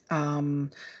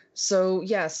 So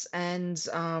yes, and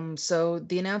so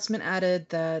the announcement added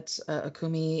that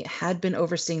Ikumi had been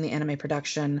overseeing the anime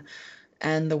production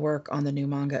and the work on the new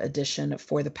manga edition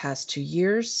for the past 2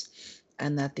 years,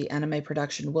 and that the anime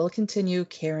production will continue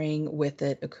carrying with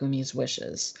it Ikumi's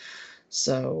wishes.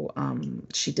 So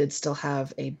she did still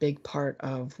have a big part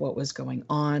of what was going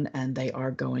on, and they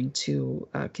are going to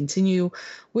continue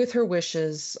with her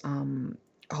wishes.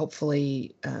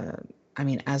 Hopefully, I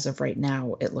mean, as of right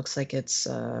now, it looks like it's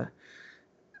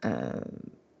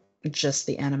just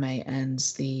the anime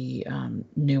ends the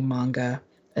new manga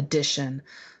edition,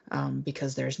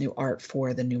 because there's new art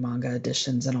for the new manga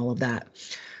editions and all of that.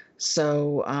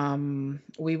 So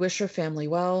we wish her family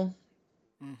well.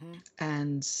 Mm-hmm.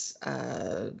 And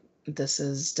this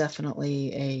is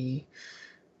definitely a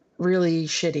really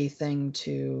shitty thing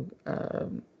to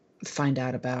find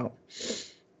out about.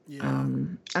 Yeah.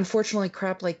 Unfortunately,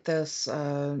 crap like this,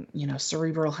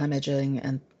 cerebral hemorrhaging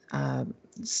and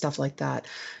stuff like that,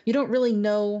 you don't really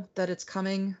know that it's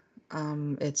coming.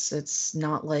 It's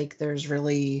not like there's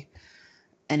really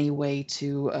any way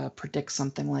to predict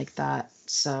something like that.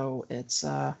 So it's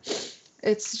a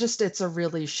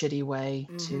really shitty way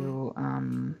to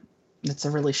it's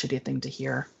a really shitty thing to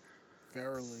hear.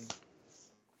 Verily.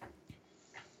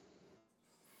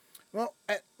 Well,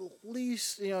 at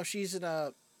least she's in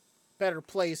a better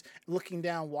place, looking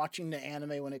down, watching the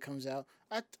anime when it comes out.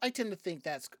 I tend to think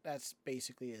that's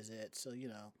basically is it. So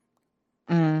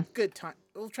good time.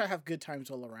 We'll try to have good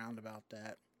times all around about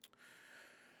that.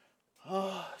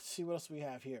 Oh, let's see what else we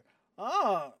have here.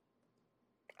 I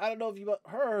don't know if you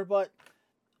heard, but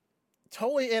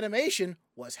Toei Animation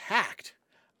was hacked.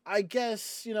 I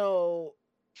guess you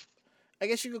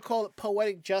could call it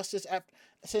poetic justice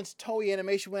since Toei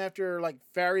Animation went after like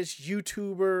various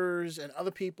YouTubers and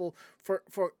other people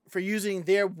for using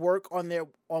their work on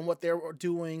what they were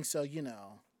doing. So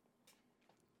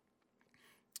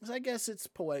so I guess it's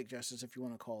poetic justice if you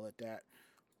want to call it that.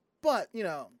 But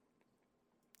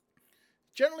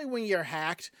generally when you're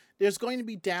hacked, there's going to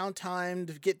be downtime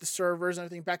to get the servers and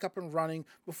everything back up and running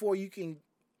before you can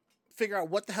figure out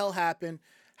what the hell happened,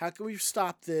 how can we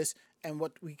stop this, and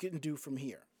what we can do from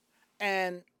here.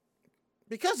 And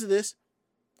because of this,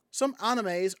 some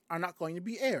animes are not going to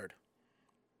be aired.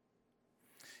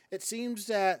 It seems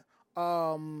that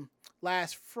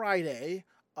last Friday,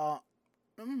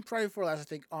 Friday before last, I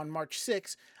think, on March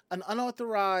 6th, an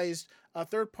unauthorized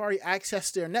third-party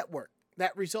accessed their network.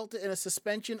 That resulted in a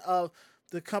suspension of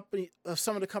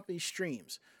some of the company's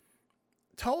streams.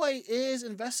 Toei is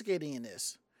investigating in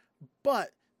this,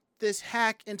 but this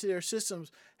hack into their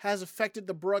systems has affected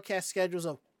the broadcast schedules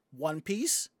of One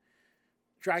Piece,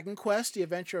 Dragon Quest: The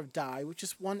Adventure of Dai, which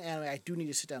is one anime I do need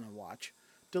to sit down and watch,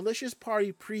 Delicious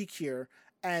Party Precure,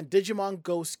 and Digimon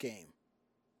Ghost Game.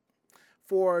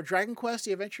 For Dragon Quest: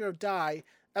 The Adventure of Dai,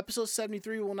 episode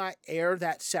 73 will not air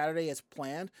that Saturday as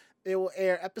planned. They will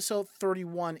air episode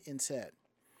 31 instead.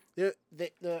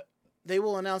 They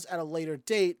will announce at a later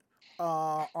date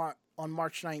on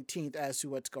March 19th as to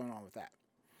what's going on with that.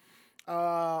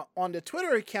 On the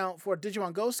Twitter account for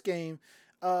Digimon Ghost Game,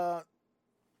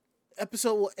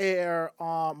 episode will air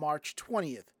on March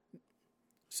 20th.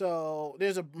 So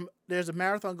there's a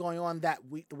marathon going on that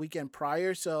week, the weekend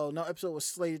prior. So no episode was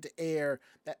slated to air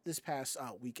this past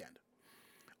weekend.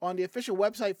 On the official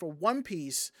website for One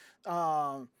Piece,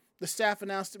 the staff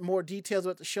announced more details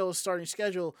about the show's starting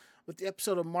schedule, with the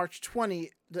episode of March 20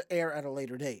 to air at a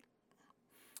later date.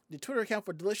 The Twitter account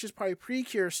for Delicious Party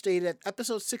Precure stated that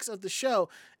episode 6 of the show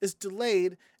is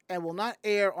delayed and will not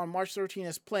air on March 13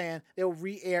 as planned. They will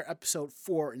re-air episode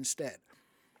 4 instead.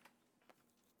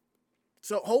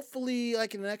 So hopefully,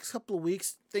 like in the next couple of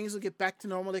weeks, things will get back to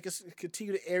normal. They can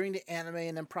continue to airing the anime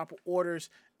and then proper orders.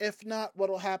 If not, what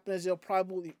will happen is they'll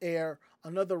probably air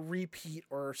another repeat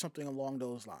or something along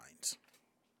those lines.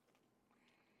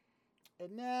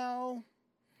 And now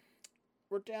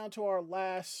we're down to our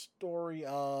last story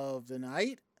of the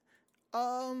night.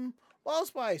 Wild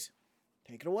Spice,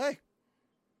 take it away.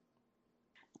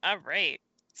 All right.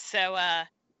 So,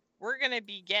 we're going to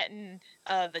be getting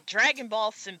the Dragon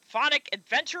Ball Symphonic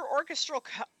Adventure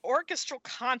Orchestral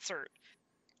Concert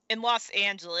in Los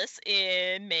Angeles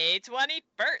in May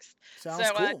 21st.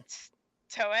 Sounds cool.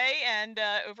 Toei and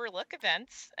Overlook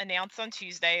Events announced on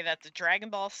Tuesday that the Dragon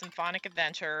Ball Symphonic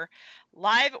Adventure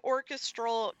live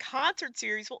orchestral concert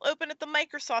series will open at the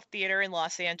Microsoft Theater in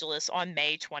Los Angeles on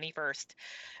May 21st.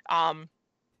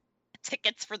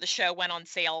 Tickets for the show went on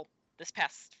sale this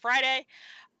past Friday.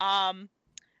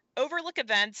 Overlook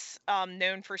Events,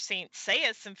 known for Saint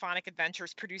Seiya's Symphonic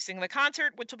Adventures, producing the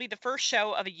concert, which will be the first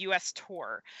show of a U.S.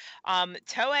 tour.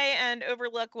 Toei and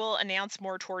Overlook will announce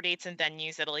more tour dates and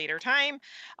venues at a later time.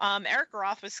 Eric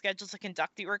Roth was scheduled to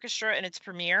conduct the orchestra in its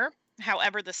premiere.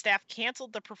 However, the staff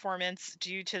canceled the performance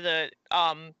due to the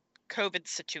COVID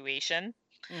situation.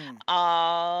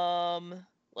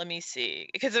 let me see.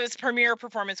 Because its premiere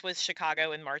performance was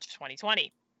Chicago in March of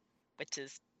 2020, which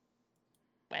is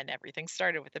when everything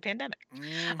started with the pandemic.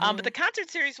 But the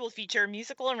concert series will feature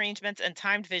musical arrangements and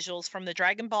timed visuals from the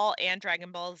Dragon Ball and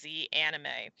Dragon Ball Z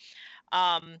anime.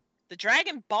 The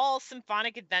Dragon Ball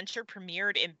Symphonic Adventure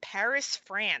premiered in Paris,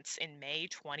 France in May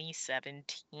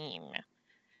 2017.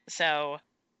 So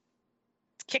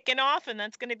it's kicking off, and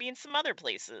that's going to be in some other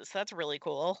places. That's really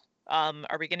cool.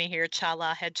 Are we going to hear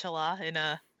Chala Head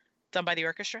Chala done by the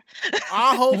orchestra?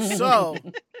 I hope so.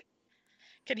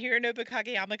 Can Hironobu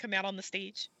Kageyama come out on the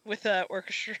stage with the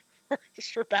orchestra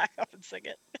back up and sing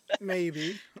it?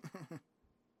 Maybe.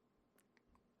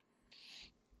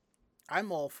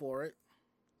 I'm all for it.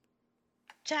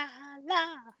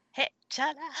 Chala, hey,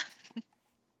 chala.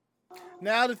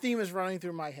 Now the theme is running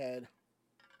through my head.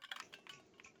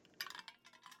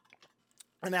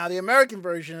 And now the American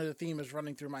version of the theme is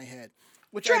running through my head.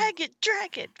 Which Dragon,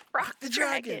 rock the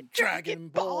dragon, Dragon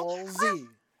Ball Z.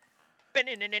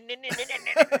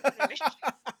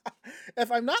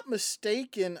 If I'm not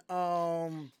mistaken, I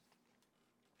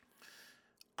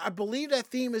believe that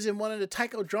theme is in one of the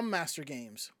Taiko Drum Master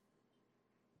games.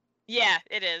 Yeah,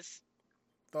 it is.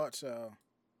 Thought so.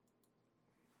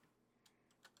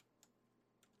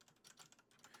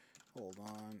 Hold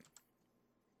on.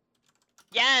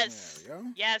 Yes. There we go.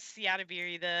 Yes,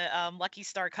 Yadabiri, the Lucky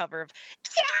Star cover of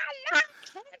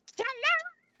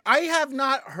I have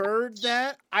not heard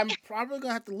that. I'm probably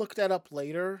gonna have to look that up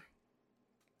later.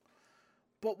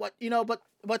 But what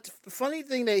the funny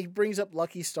thing that he brings up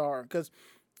Lucky Star, because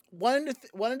one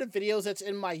of the videos that's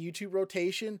in my YouTube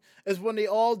rotation is when they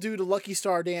all do the Lucky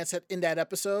Star dance in that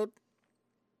episode.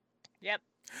 Yep.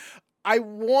 I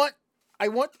want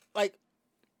like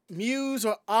Muse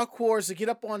or Aquars to get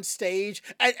up on stage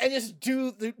and just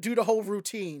do the whole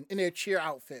routine in their cheer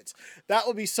outfits. That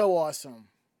would be so awesome.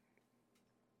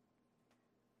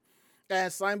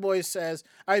 And Slime Boy says,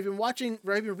 I've been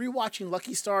rewatching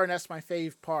Lucky Star, and that's my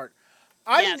fave part.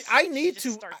 I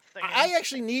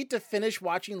actually need to finish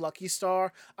watching Lucky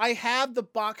Star. I have the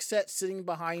box set sitting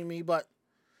behind me, but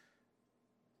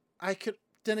I could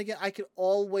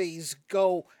always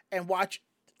go and watch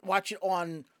it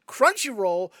on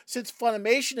Crunchyroll since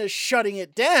Funimation is shutting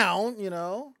it down, you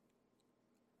know.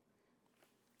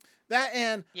 That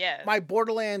and my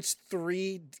Borderlands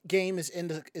 3 game is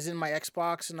in my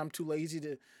Xbox, and I'm too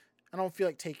lazy I don't feel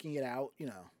like taking it out, you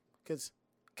know, because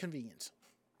convenience.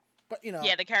 But, you know.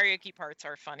 Yeah, the karaoke parts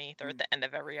are funny. They're at the end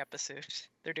of every episode.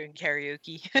 They're doing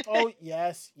karaoke. Oh,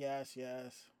 yes.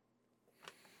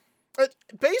 But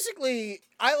basically,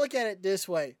 I look at it this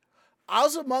way.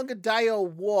 Azumanga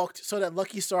Daioh walked so that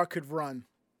Lucky Star could run.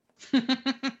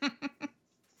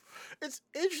 It's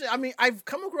interesting. I mean, I've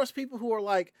come across people who are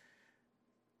like,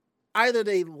 either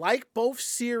they like both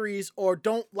series or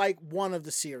don't like one of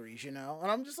the series, you know? And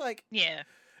I'm just like, yeah.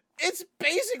 It's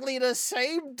basically the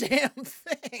same damn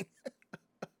thing.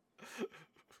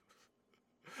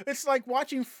 It's like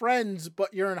watching Friends,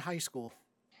 but you're in high school.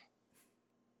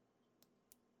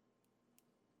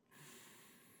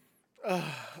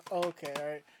 Okay, all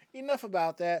right. Enough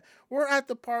about that. We're at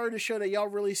the part of the show that y'all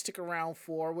really stick around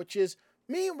for, which is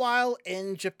Meanwhile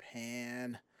in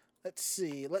Japan. Let's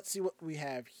see what we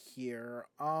have here.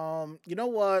 You know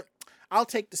what? I'll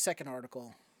take the second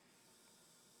article.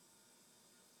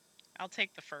 I'll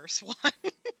take the first one.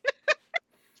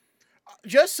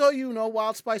 Just so you know,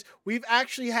 Wild Spice, we've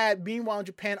actually had Meanwhile in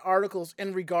Japan articles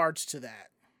in regards to that.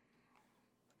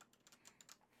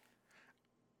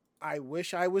 I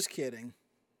wish I was kidding.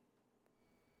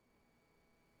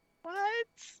 What?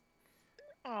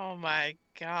 Oh my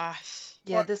gosh.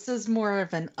 Yeah, this is more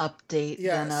of an update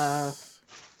than a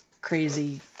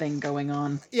crazy thing going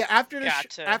on. Yeah, after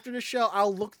the show,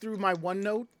 I'll look through my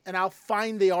OneNote and I'll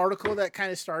find the article that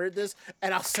kind of started this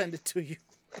and I'll send it to you.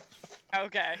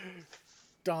 Okay.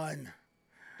 Done.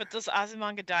 But does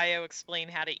Azumanga Daioh explain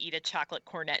how to eat a chocolate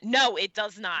cornet? No, it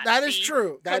does not. That is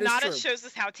true. That is true. Konata shows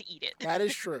us how to eat it. That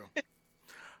is true.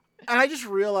 And I just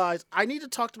realized I need to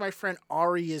talk to my friend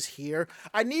Ari is here.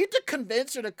 I need to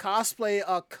convince her to cosplay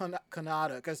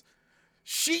Konata because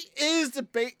she is the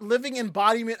living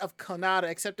embodiment of Konata,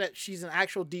 except that she's an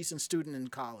actual decent student in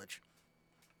college.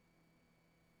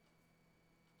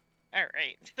 All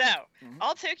right. So,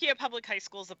 all Tokyo public high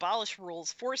schools abolish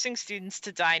rules forcing students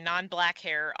to dye non-black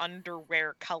hair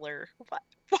underwear color. What?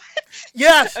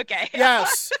 Yes. Okay.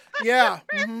 Yes. Yeah.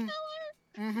 Wow.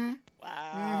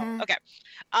 Mm-hmm. Okay.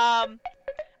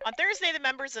 On Thursday, the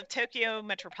members of Tokyo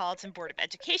Metropolitan Board of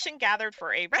Education gathered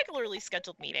for a regularly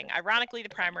scheduled meeting. Ironically, the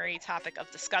primary topic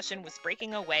of discussion was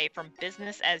breaking away from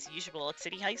business as usual at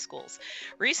city high schools.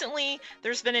 Recently,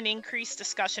 there's been an increased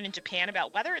discussion in Japan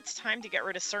about whether it's time to get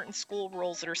rid of certain school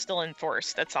rules that are still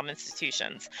enforced at some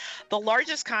institutions. The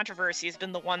largest controversy has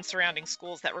been the one surrounding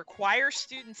schools that require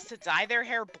students to dye their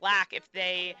hair black if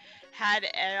they had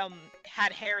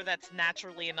hair that's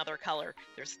naturally another color.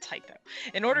 There's a typo.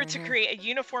 In order to create a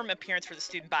uniform appearance for the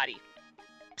student body.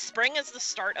 Spring is the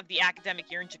start of the academic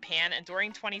year in Japan, and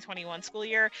during 2021 school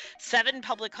year, 7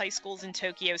 public high schools in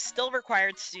Tokyo still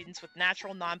required students with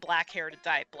natural non-black hair to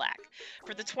dye it black.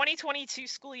 For the 2022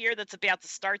 school year that's about to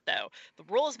start, though, the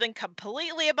rule has been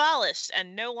completely abolished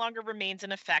and no longer remains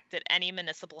in effect at any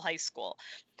municipal high school.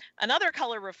 Another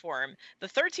color reform, the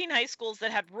 13 high schools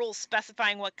that had rules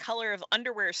specifying what color of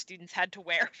underwear students had to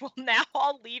wear will now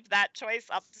all leave that choice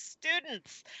up to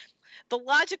students. The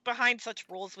logic behind such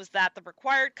rules was that the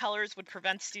required colors would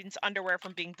prevent students' underwear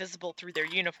from being visible through their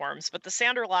uniforms, but the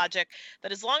sounder logic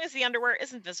that as long as the underwear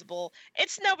isn't visible,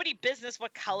 it's nobody's business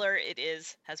what color it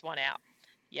is has won out.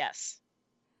 Yes,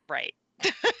 right.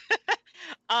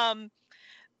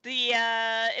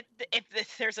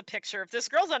 If there's a picture, if this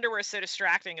girl's underwear is so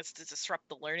distracting as to disrupt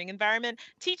the learning environment,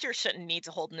 teachers shouldn't need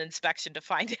to hold an inspection to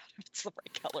find out if it's the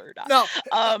right color or not. No,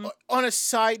 on a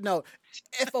side note,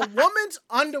 if a woman's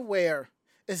underwear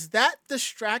is that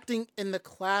distracting in the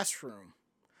classroom,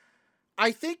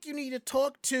 I think you need to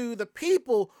talk to the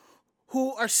people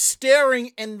who are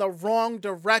staring in the wrong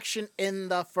direction in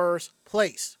the first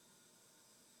place.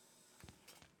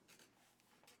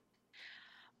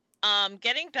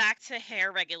 Getting back to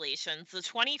hair regulations, the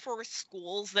 24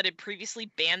 schools that had previously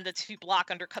banned the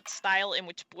 2-block undercut style in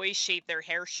which boys shave their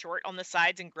hair short on the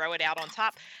sides and grow it out on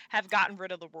top have gotten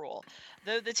rid of the rule.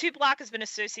 Though the 2-block has been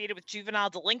associated with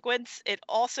juvenile delinquents, it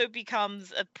also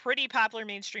becomes a pretty popular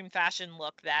mainstream fashion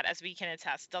look that, as we can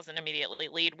attest, doesn't immediately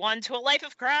lead one to a life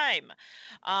of crime.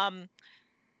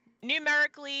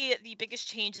 Numerically, the biggest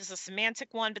change is a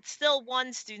semantic one, but still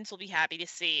one students will be happy to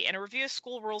see. In a review of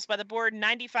school rules by the board,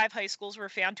 95 high schools were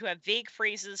found to have vague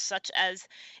phrases such as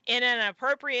in an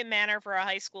appropriate manner for a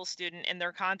high school student in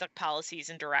their conduct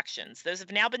policies and directions. Those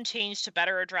have now been changed to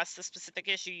better address the specific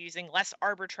issue using less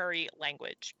arbitrary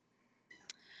language.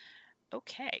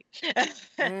 Okay.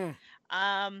 But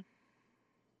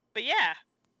yeah,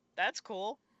 that's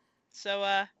cool.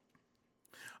 So,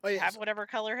 have whatever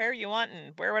color hair you want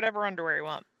and wear whatever underwear you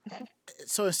want.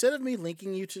 So instead of me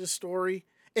linking you to the story,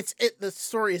 the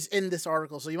story is in this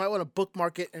article, so you might want to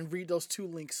bookmark it and read those 2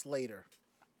 links later.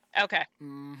 Okay.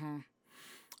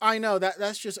 I know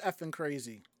that's just effing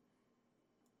crazy.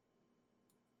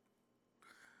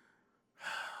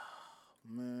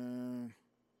 Man.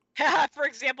 For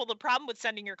example, the problem with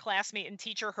sending your classmate and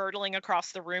teacher hurtling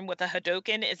across the room with a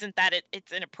Hadouken isn't that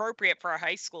it's inappropriate for a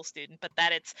high school student, but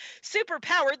that it's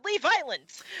superpoweredly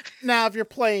violent. Now, if you're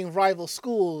playing rival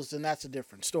schools, then that's a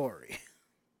different story.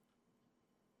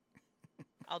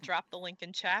 I'll drop the link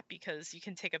in chat because you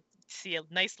can see a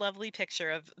nice, lovely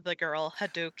picture of the girl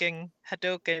Hadouken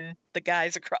the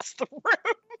guys across the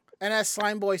room. And as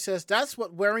Slime Boy says, that's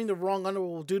what wearing the wrong underwear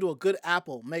will do to a good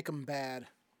apple. Make them bad.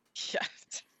 Yeah.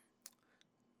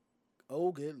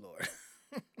 Oh, good Lord.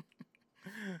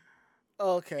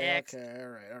 Okay,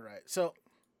 all right. So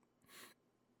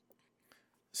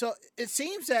it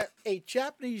seems that a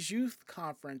Japanese youth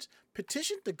conference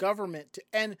petitioned the government to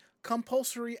end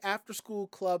compulsory after-school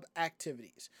club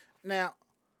activities. Now,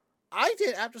 I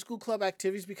did after-school club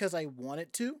activities because I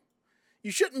wanted to.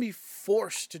 You shouldn't be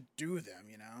forced to do them,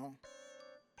 you know?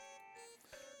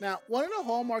 Now, one of the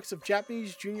hallmarks of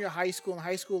Japanese junior high school and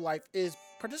high school life is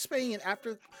participating in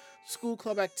after-school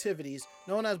club activities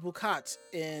known as bukatsu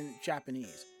in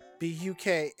Japanese.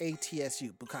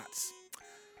 B-U-K-A-T-S-U, bukatsu.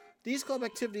 These club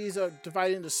activities are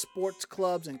divided into sports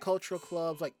clubs and cultural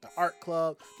clubs like the art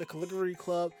club, the calligraphy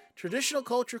club, traditional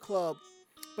culture club,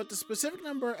 but the specific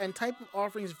number and type of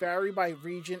offerings vary by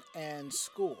region and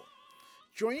school.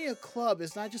 Joining a club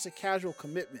is not just a casual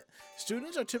commitment.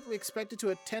 Students are typically expected to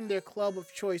attend their club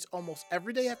of choice almost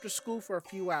every day after school for a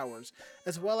few hours,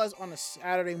 as well as on a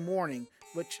Saturday morning,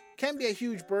 which can be a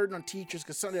huge burden on teachers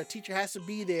because the teacher has to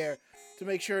be there to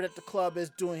make sure that the club is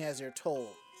doing as they're told,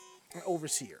 an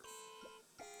overseer.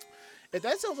 If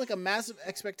that sounds like a massive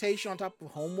expectation on top of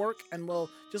homework and, well,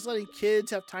 just letting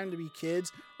kids have time to be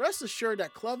kids, rest assured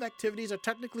that club activities are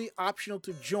technically optional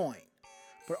to join.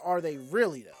 But are they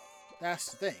really, though?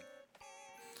 That's the thing.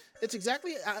 It's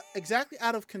exactly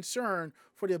out of concern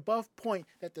for the above point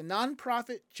that the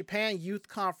nonprofit Japan Youth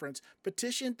Conference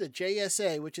petitioned the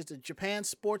JSA, which is the Japan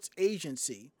Sports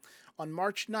Agency, on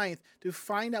March 9th to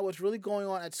find out what's really going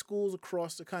on at schools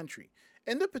across the country.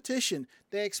 In the petition,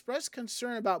 they expressed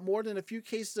concern about more than a few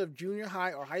cases of junior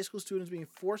high or high school students being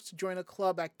forced to join a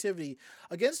club activity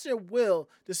against their will,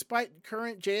 despite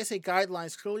current JSA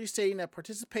guidelines clearly stating that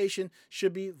participation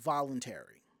should be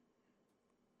voluntary.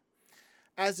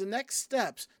 As the next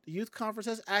steps, the Youth Conference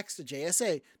has asked the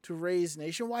JSA to raise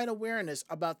nationwide awareness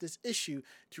about this issue,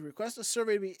 to request a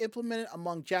survey to be implemented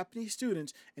among Japanese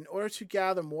students in order to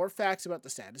gather more facts about the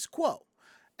status quo,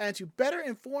 and to better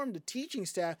inform the teaching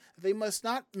staff that they must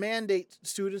not mandate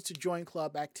students to join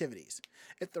club activities.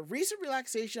 If the recent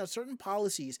relaxation of certain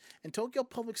policies in Tokyo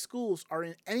public schools are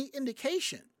in any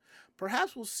indication,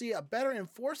 perhaps we'll see a better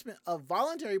enforcement of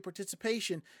voluntary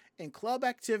participation in club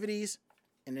activities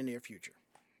in the near future.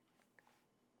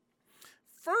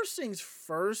 First things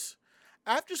first,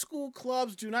 after school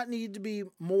clubs do not need to be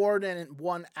more than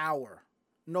 1 hour.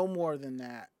 No more than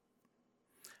that.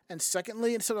 And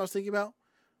secondly, and something I was thinking about,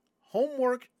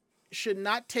 homework should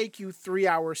not take you 3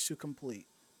 hours to complete.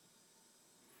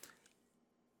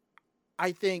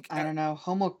 I don't know.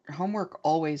 Homework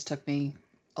always took me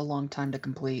a long time to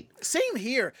complete. Same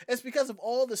here. It's because of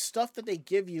all the stuff that they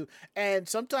give you. And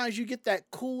sometimes you get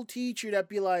that cool teacher that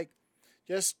be like,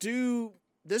 just do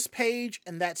this page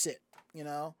and that's it, you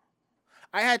know?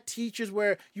 I had teachers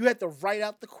where you had to write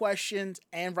out the questions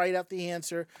and write out the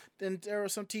answer. Then there were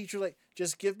some teachers like,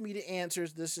 just give me the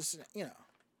answers. This is, you know.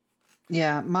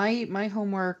 Yeah, my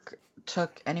homework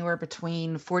took anywhere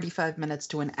between 45 minutes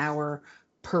to an hour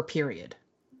per period.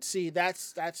 See,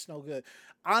 that's no good.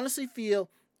 I honestly feel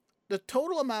the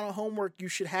total amount of homework you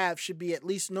should have should be at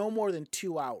least no more than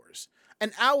 2 hours.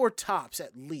 An hour tops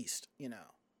at least, you know.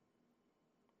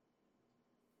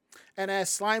 And as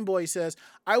Slime Boy says,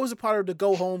 I was a part of the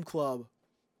Go Home Club.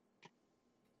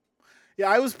 Yeah,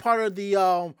 I was part of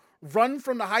the run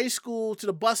from the high school to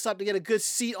the bus stop to get a good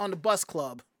seat on the bus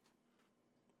club.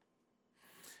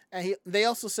 And they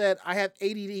also said, I have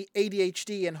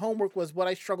ADHD, and homework was what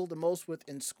I struggled the most with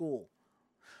in school.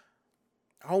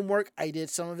 Homework, I did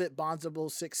some of it.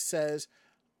 Bonzable6 says,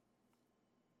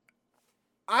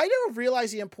 I never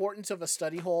realized the importance of a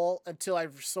study hall until I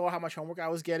saw how much homework I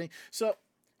was getting. So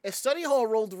if study hall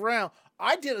rolled around,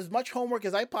 I did as much homework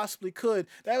as I possibly could.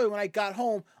 That way when I got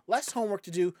home, less homework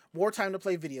to do, more time to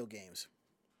play video games.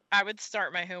 I would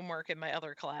start my homework in my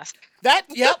other class.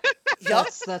 Yep.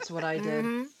 That's what I did.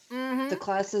 Mm-hmm. The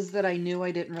classes that I knew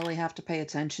I didn't really have to pay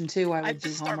attention to, I would do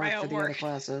start my homework for the other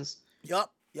classes.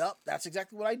 Yep. That's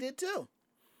exactly what I did too.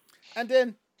 And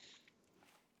then,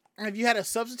 if you had a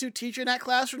substitute teacher in that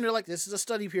classroom, they're like, this is a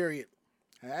study period.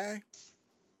 Hey.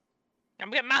 I'm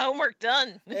getting my homework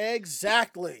done.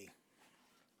 Exactly.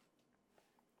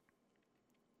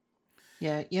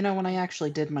 Yeah, you know, when I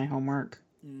actually did my homework.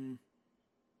 Mm.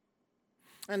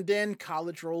 And then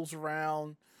college rolls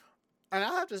around. And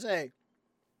I'll have to say,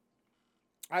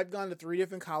 I've gone to 3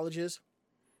 different colleges.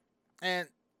 And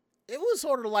it was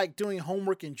sort of like doing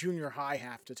homework in junior high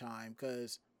half the time.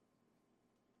 Because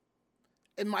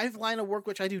in my line of work,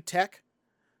 which I do tech,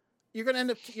 you're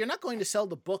not going to sell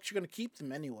the books. You're going to keep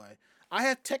them anyway. I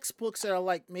have textbooks that are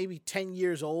like maybe 10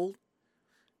 years old,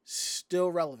 still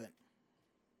relevant.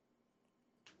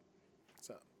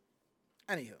 So,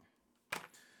 anywho.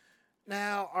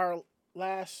 Now, our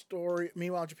last story,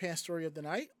 Meanwhile Japan story of the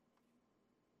night.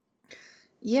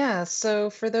 Yeah, so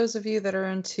for those of you that are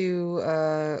into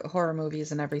horror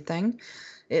movies and everything,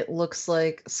 it looks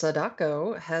like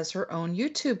Sadako has her own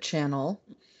YouTube channel.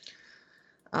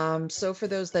 So for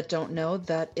those that don't know,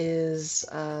 that is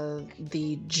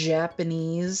the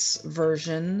Japanese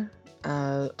version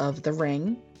of The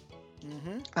Ring.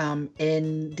 Mm-hmm.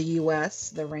 In the US,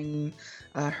 The Ring,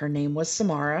 her name was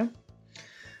Samara.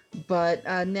 But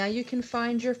now you can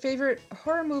find your favorite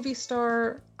horror movie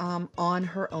star on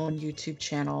her own YouTube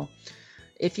channel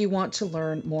if you want to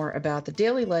learn more about the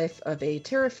daily life of a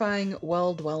terrifying,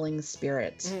 well-dwelling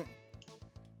spirit. Mm.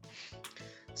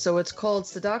 So it's called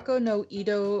Sadako no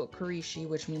Ido Kurishi,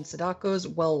 which means Sadako's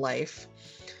well life.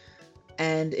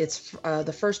 And it's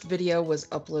the first video was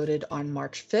uploaded on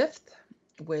March 5th,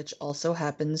 which also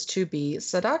happens to be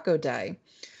Sadako Day,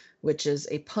 which is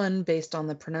a pun based on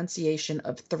the pronunciation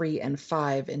of 3 and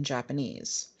 5 in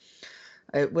Japanese.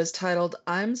 It was titled,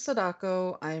 I'm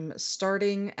Sadako, I'm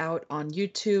starting out on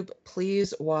YouTube,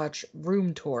 please watch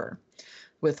Room Tour,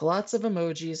 with lots of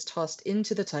emojis tossed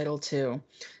into the title too.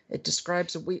 It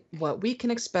describes what we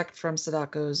can expect from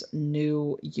Sadako's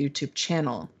new YouTube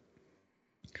channel.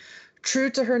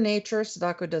 True to her nature,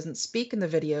 Sadako doesn't speak in the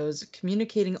videos,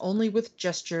 communicating only with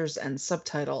gestures and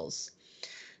subtitles.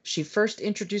 She first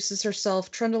introduces herself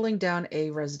trundling down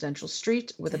a residential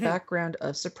street with a background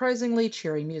of surprisingly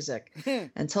cheery music,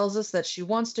 and tells us that she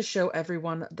wants to show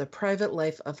everyone the private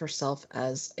life of herself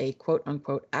as a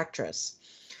quote-unquote actress.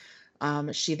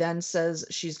 She then says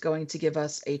she's going to give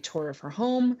us a tour of her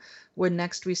home. When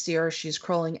next we see her, she's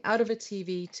crawling out of a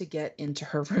TV to get into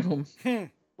her room.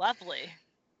 Lovely.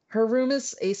 Her room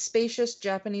is a spacious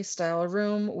Japanese-style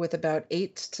room with about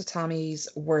 8 tatamis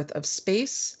worth of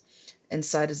space.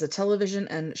 Inside is a television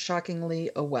and, shockingly,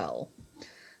 a well.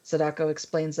 Sadako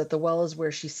explains that the well is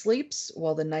where she sleeps,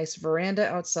 while the nice veranda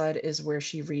outside is where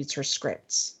she reads her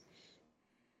scripts.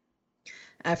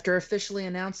 After officially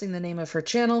announcing the name of her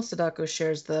channel, Sadako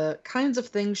shares the kinds of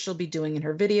things she'll be doing in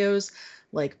her videos,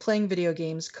 like playing video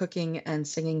games, cooking, and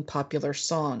singing popular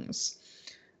songs.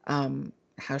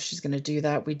 How she's going to do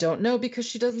that, we don't know because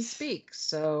she doesn't speak,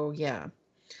 so yeah.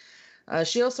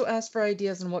 She also asked for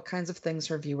ideas on what kinds of things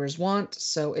her viewers want,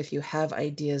 so if you have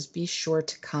ideas, be sure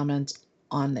to comment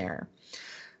on there.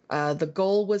 The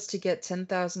goal was to get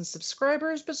 10,000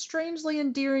 subscribers, but strangely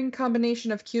endearing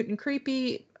combination of cute and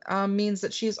creepy means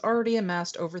that she's already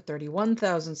amassed over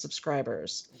 31,000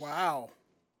 subscribers. Wow.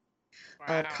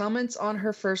 Comments on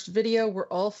her first video were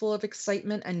all full of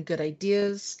excitement and good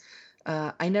ideas.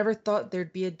 I never thought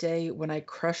there'd be a day when I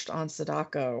crushed on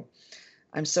Sadako.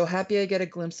 I'm so happy I get a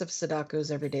glimpse of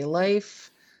Sadako's everyday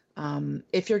life.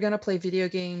 If you're going to play video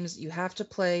games, you have to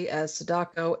play as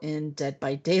Sadako in Dead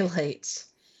by Daylight.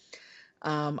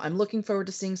 I'm looking forward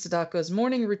to seeing Sadako's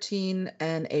morning routine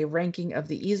and a ranking of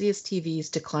the easiest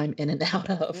TVs to climb in and out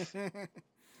of.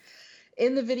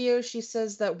 In the video, she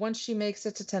says that once she makes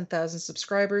it to 10,000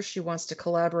 subscribers, she wants to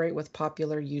collaborate with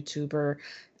popular YouTuber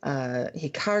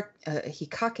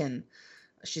Hikaken.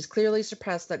 She's clearly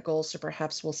surpassed that goal, so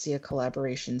perhaps we'll see a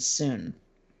collaboration soon.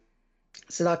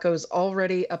 Sadako has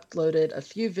already uploaded a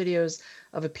few videos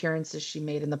of appearances she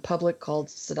made in the public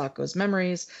called Sadako's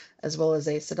Memories, as well as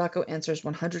a Sadako Answers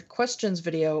 100 Questions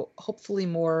video. Hopefully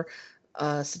more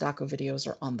Sadako videos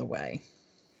are on the way.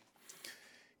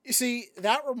 You see,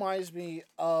 that reminds me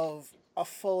of a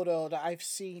photo that I've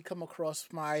seen come across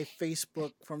my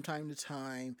Facebook from time to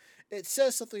time. It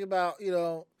says something about,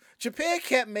 Japan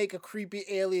can't make a creepy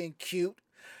alien cute,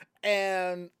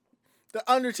 and the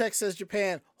undertext says,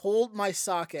 Japan, hold my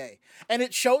sake. And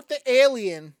it showed the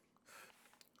alien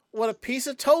with a piece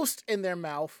of toast in their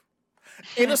mouth,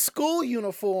 in a school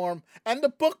uniform, and the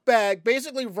book bag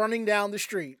basically running down the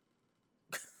street.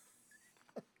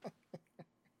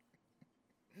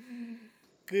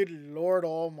 Good Lord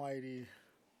Almighty.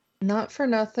 Not for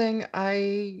nothing,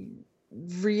 I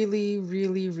really,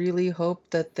 really, really hope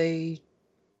that they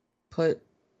put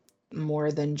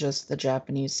more than just the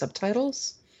Japanese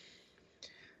subtitles.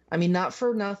 I mean, not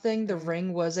for nothing, The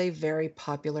Ring was a very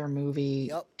popular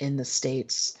movie in the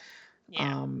States.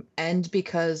 Yeah. And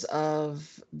because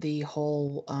of the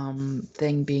whole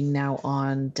thing being now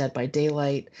on Dead by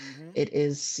Daylight, it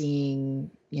is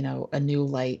seeing, a new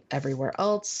light everywhere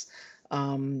else.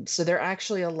 So there are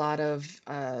actually a lot of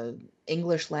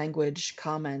English language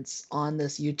comments on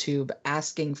this YouTube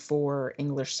asking for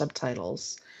English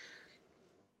subtitles.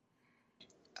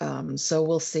 So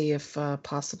we'll see if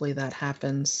possibly that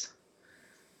happens.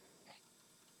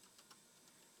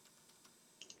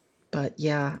 But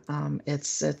yeah,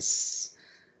 it's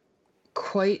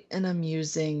quite an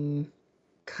amusing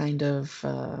kind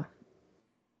of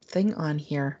thing on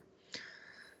here.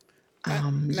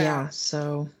 Yeah,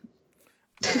 so...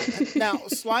 Now,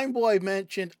 Slime Boy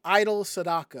mentioned Idol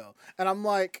Sadako, and I'm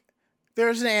like,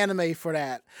 there's an anime for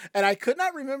that. And I could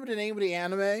not remember the name of the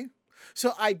anime,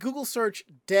 so I Google searched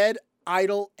Dead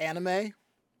Idol anime.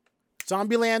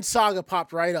 Zombieland Saga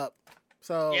popped right up.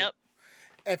 So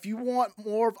if you want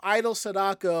more of Idol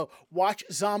Sadako, watch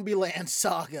Zombieland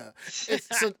Saga.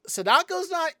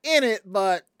 Sadako's not in it,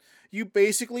 but you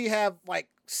basically have like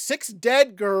 6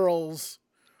 dead girls,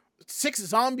 6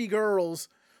 zombie girls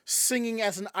singing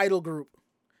as an idol group.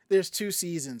 There's 2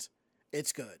 seasons.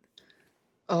 It's good.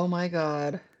 Oh my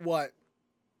god. What?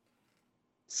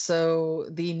 So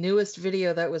the newest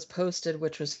video that was posted,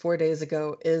 which was 4 days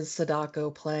ago, is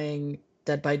Sadako playing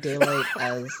Dead by Daylight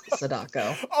as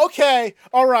Sadako. Okay,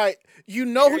 all right. You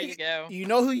know There who you go. you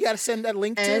know who you got to send that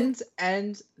link to.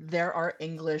 And there are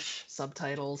English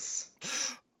subtitles.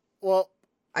 Well,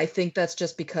 I think that's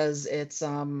just because it's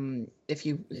if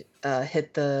you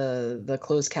hit the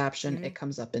closed caption, it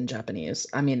comes up in Japanese.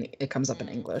 I mean, it comes up in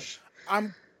English.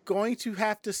 I'm going to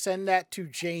have to send that to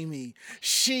Jamie.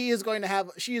 She is going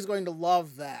to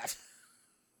love that.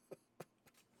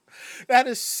 That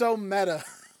is so meta.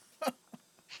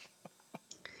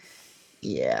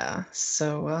 Yeah.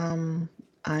 So I'm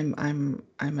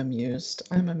amused.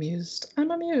 I'm amused.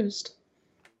 I'm amused.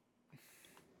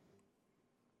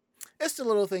 It's the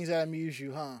little things that amuse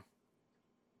you, huh?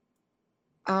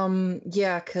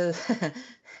 Yeah, cause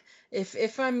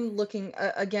if I'm looking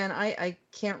again, I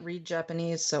can't read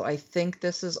Japanese, so I think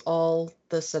this is all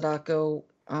the Sadako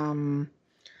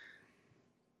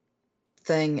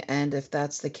thing, and if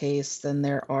that's the case, then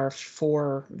there are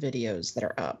 4 videos that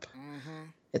are up. Mm-hmm.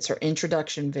 It's her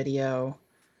introduction video.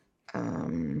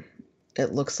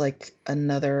 It looks like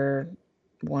another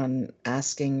one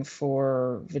asking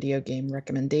for video game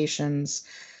recommendations,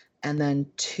 and then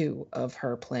 2 of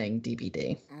her playing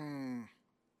DBD.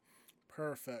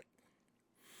 Perfect.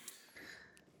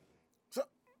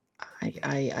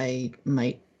 I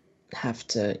might have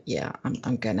to. Yeah,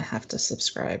 I'm gonna have to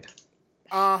subscribe.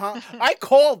 I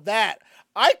called that.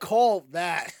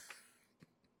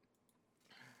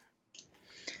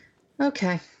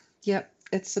 Okay. Yep,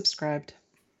 it's subscribed.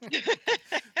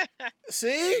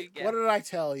 See? What did I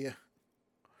tell you?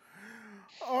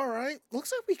 All right.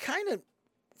 Looks like we kind of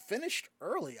finished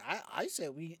early. I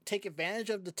said we take advantage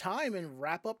of the time and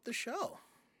wrap up the show.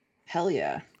 Hell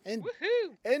yeah. And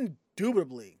Woohoo!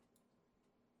 indubitably.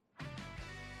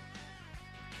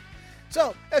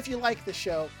 So, if you like the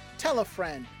show, tell a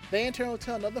friend. They in turn will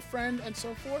tell another friend, and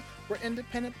so forth. We're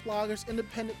independent bloggers,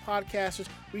 independent podcasters.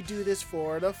 We do this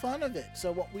for the fun of it.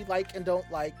 So what we like and don't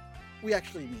like, we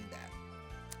actually mean that.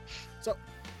 So,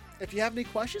 if you have any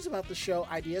questions about the show,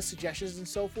 ideas, suggestions, and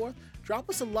so forth, drop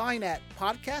us a line at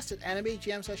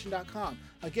podcast@animejamsession.com.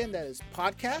 Again, that is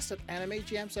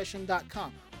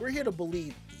podcast@animejamsession.com. We're here to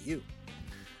believe you.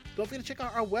 Don't forget to check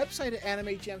out our website at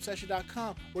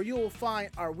animejamsession.com, where you will find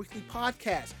our weekly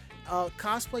podcast,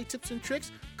 cosplay tips and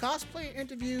tricks, cosplay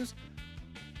interviews.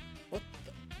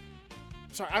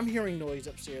 Sorry, I'm hearing noise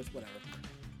upstairs, whatever.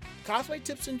 Cosplay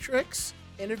tips and tricks,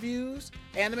 interviews,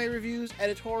 anime reviews,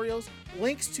 editorials,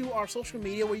 links to our social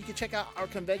media where you can check out our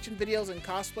convention videos and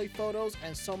cosplay photos,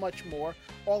 and so much more,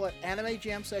 all at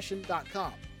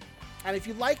animejamsession.com. And if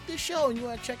you like this show and you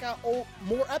want to check out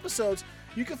more episodes,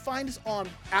 you can find us on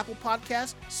Apple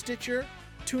Podcasts, Stitcher,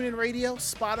 TuneIn Radio,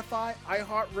 Spotify,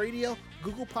 iHeartRadio,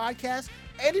 Google Podcasts,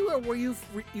 anywhere where you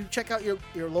check out your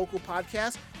local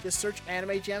podcast. Just search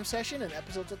Anime Jam Session and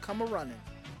episodes will come a-running.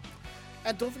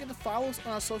 And don't forget to follow us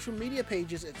on our social media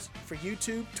pages. It's for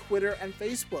YouTube, Twitter, and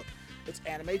Facebook. It's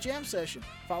Anime Jam Session.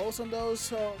 Follow us on those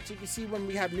so you can see when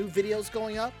we have new videos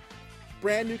going up,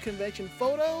 brand new convention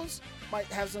photos, might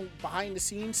have some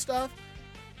behind-the-scenes stuff,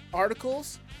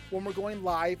 articles, when we're going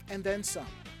live, and then some.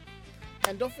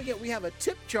 And don't forget, we have a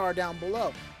tip jar down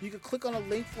below. You can click on a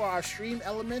link for our Stream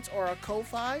Elements or our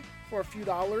Ko-Fi for a few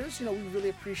dollars. You know, we really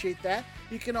appreciate that.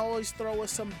 You can always throw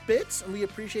us some bits, and we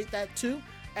appreciate that too.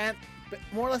 And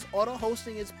more or less, auto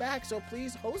hosting is back, so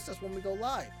please host us when we go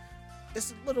live.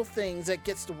 It's little things that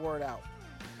gets the word out.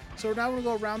 So now we're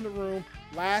going to go around the room.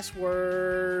 Last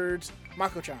words.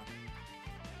 Mako-chan.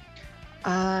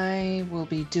 I will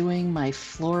be doing my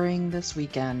flooring this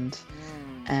weekend,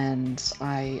 and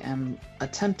I am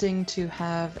attempting to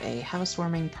have a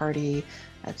housewarming party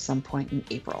at some point in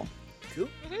April. Cool.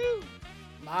 Woo-hoo.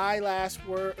 My last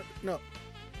word. No.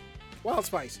 Wild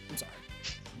Spice. I'm sorry.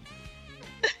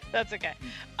 That's okay.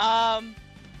 I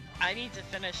need to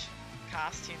finish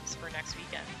costumes for next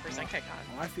weekend for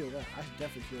ZenkaiCon. I feel that. I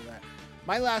definitely feel that.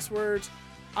 My last words.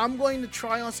 I'm going to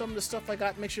try on some of the stuff I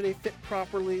got, make sure they fit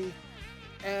properly.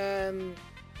 And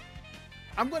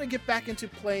I'm going to get back into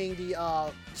playing the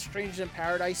Strangers in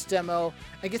Paradise demo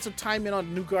and get some time in on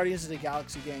the new Guardians of the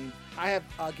Galaxy game. I have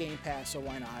a Game Pass, so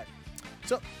why not?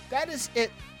 So that is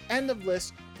it. End of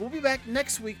list. We'll be back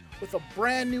next week with a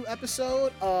brand new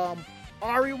episode.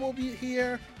 Ari will be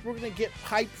here. We're going to get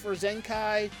hyped for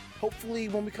Zenkai. Hopefully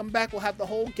when we come back, we'll have the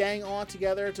whole gang on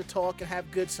together to talk and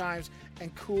have good times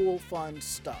and cool, fun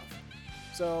stuff.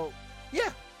 So,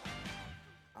 yeah.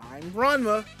 I'm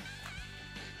Ranma.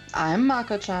 I'm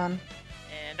Mako-chan.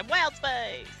 And a Wild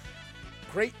Spice.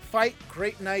 Great fight,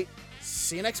 great night.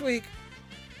 See you next week.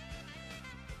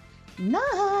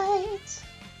 Night.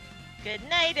 Good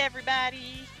night,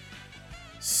 everybody.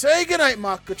 Say goodnight,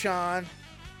 Mako-chan.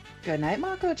 Good night,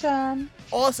 Mako-chan.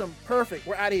 Awesome. Perfect.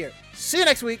 We're out of here. See you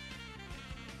next week.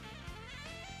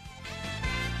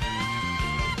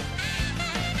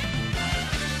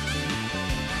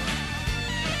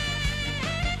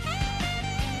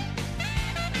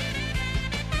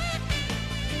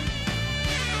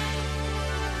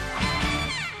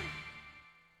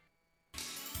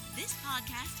 This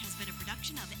podcast podcast has been a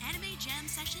production of Anime Jam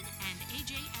Session and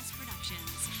AJS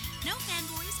Productions. No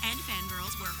fanboys and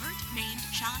fangirls were hurt, maimed,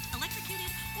 shot, electrocuted,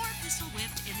 or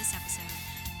pistol-whipped in this episode.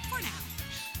 For now.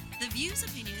 The views,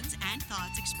 opinions, and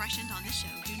thoughts expressed on this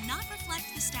show do not reflect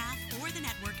the staff or the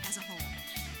network as a whole.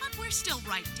 But we're still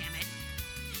right, damn it.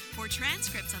 For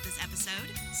transcripts of this episode,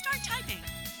 start typing.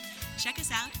 Check us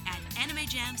out at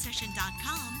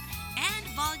animejamsession.com and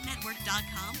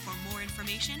vognetwork.com for more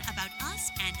information about us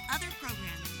and other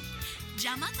programming.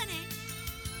 Jamatane!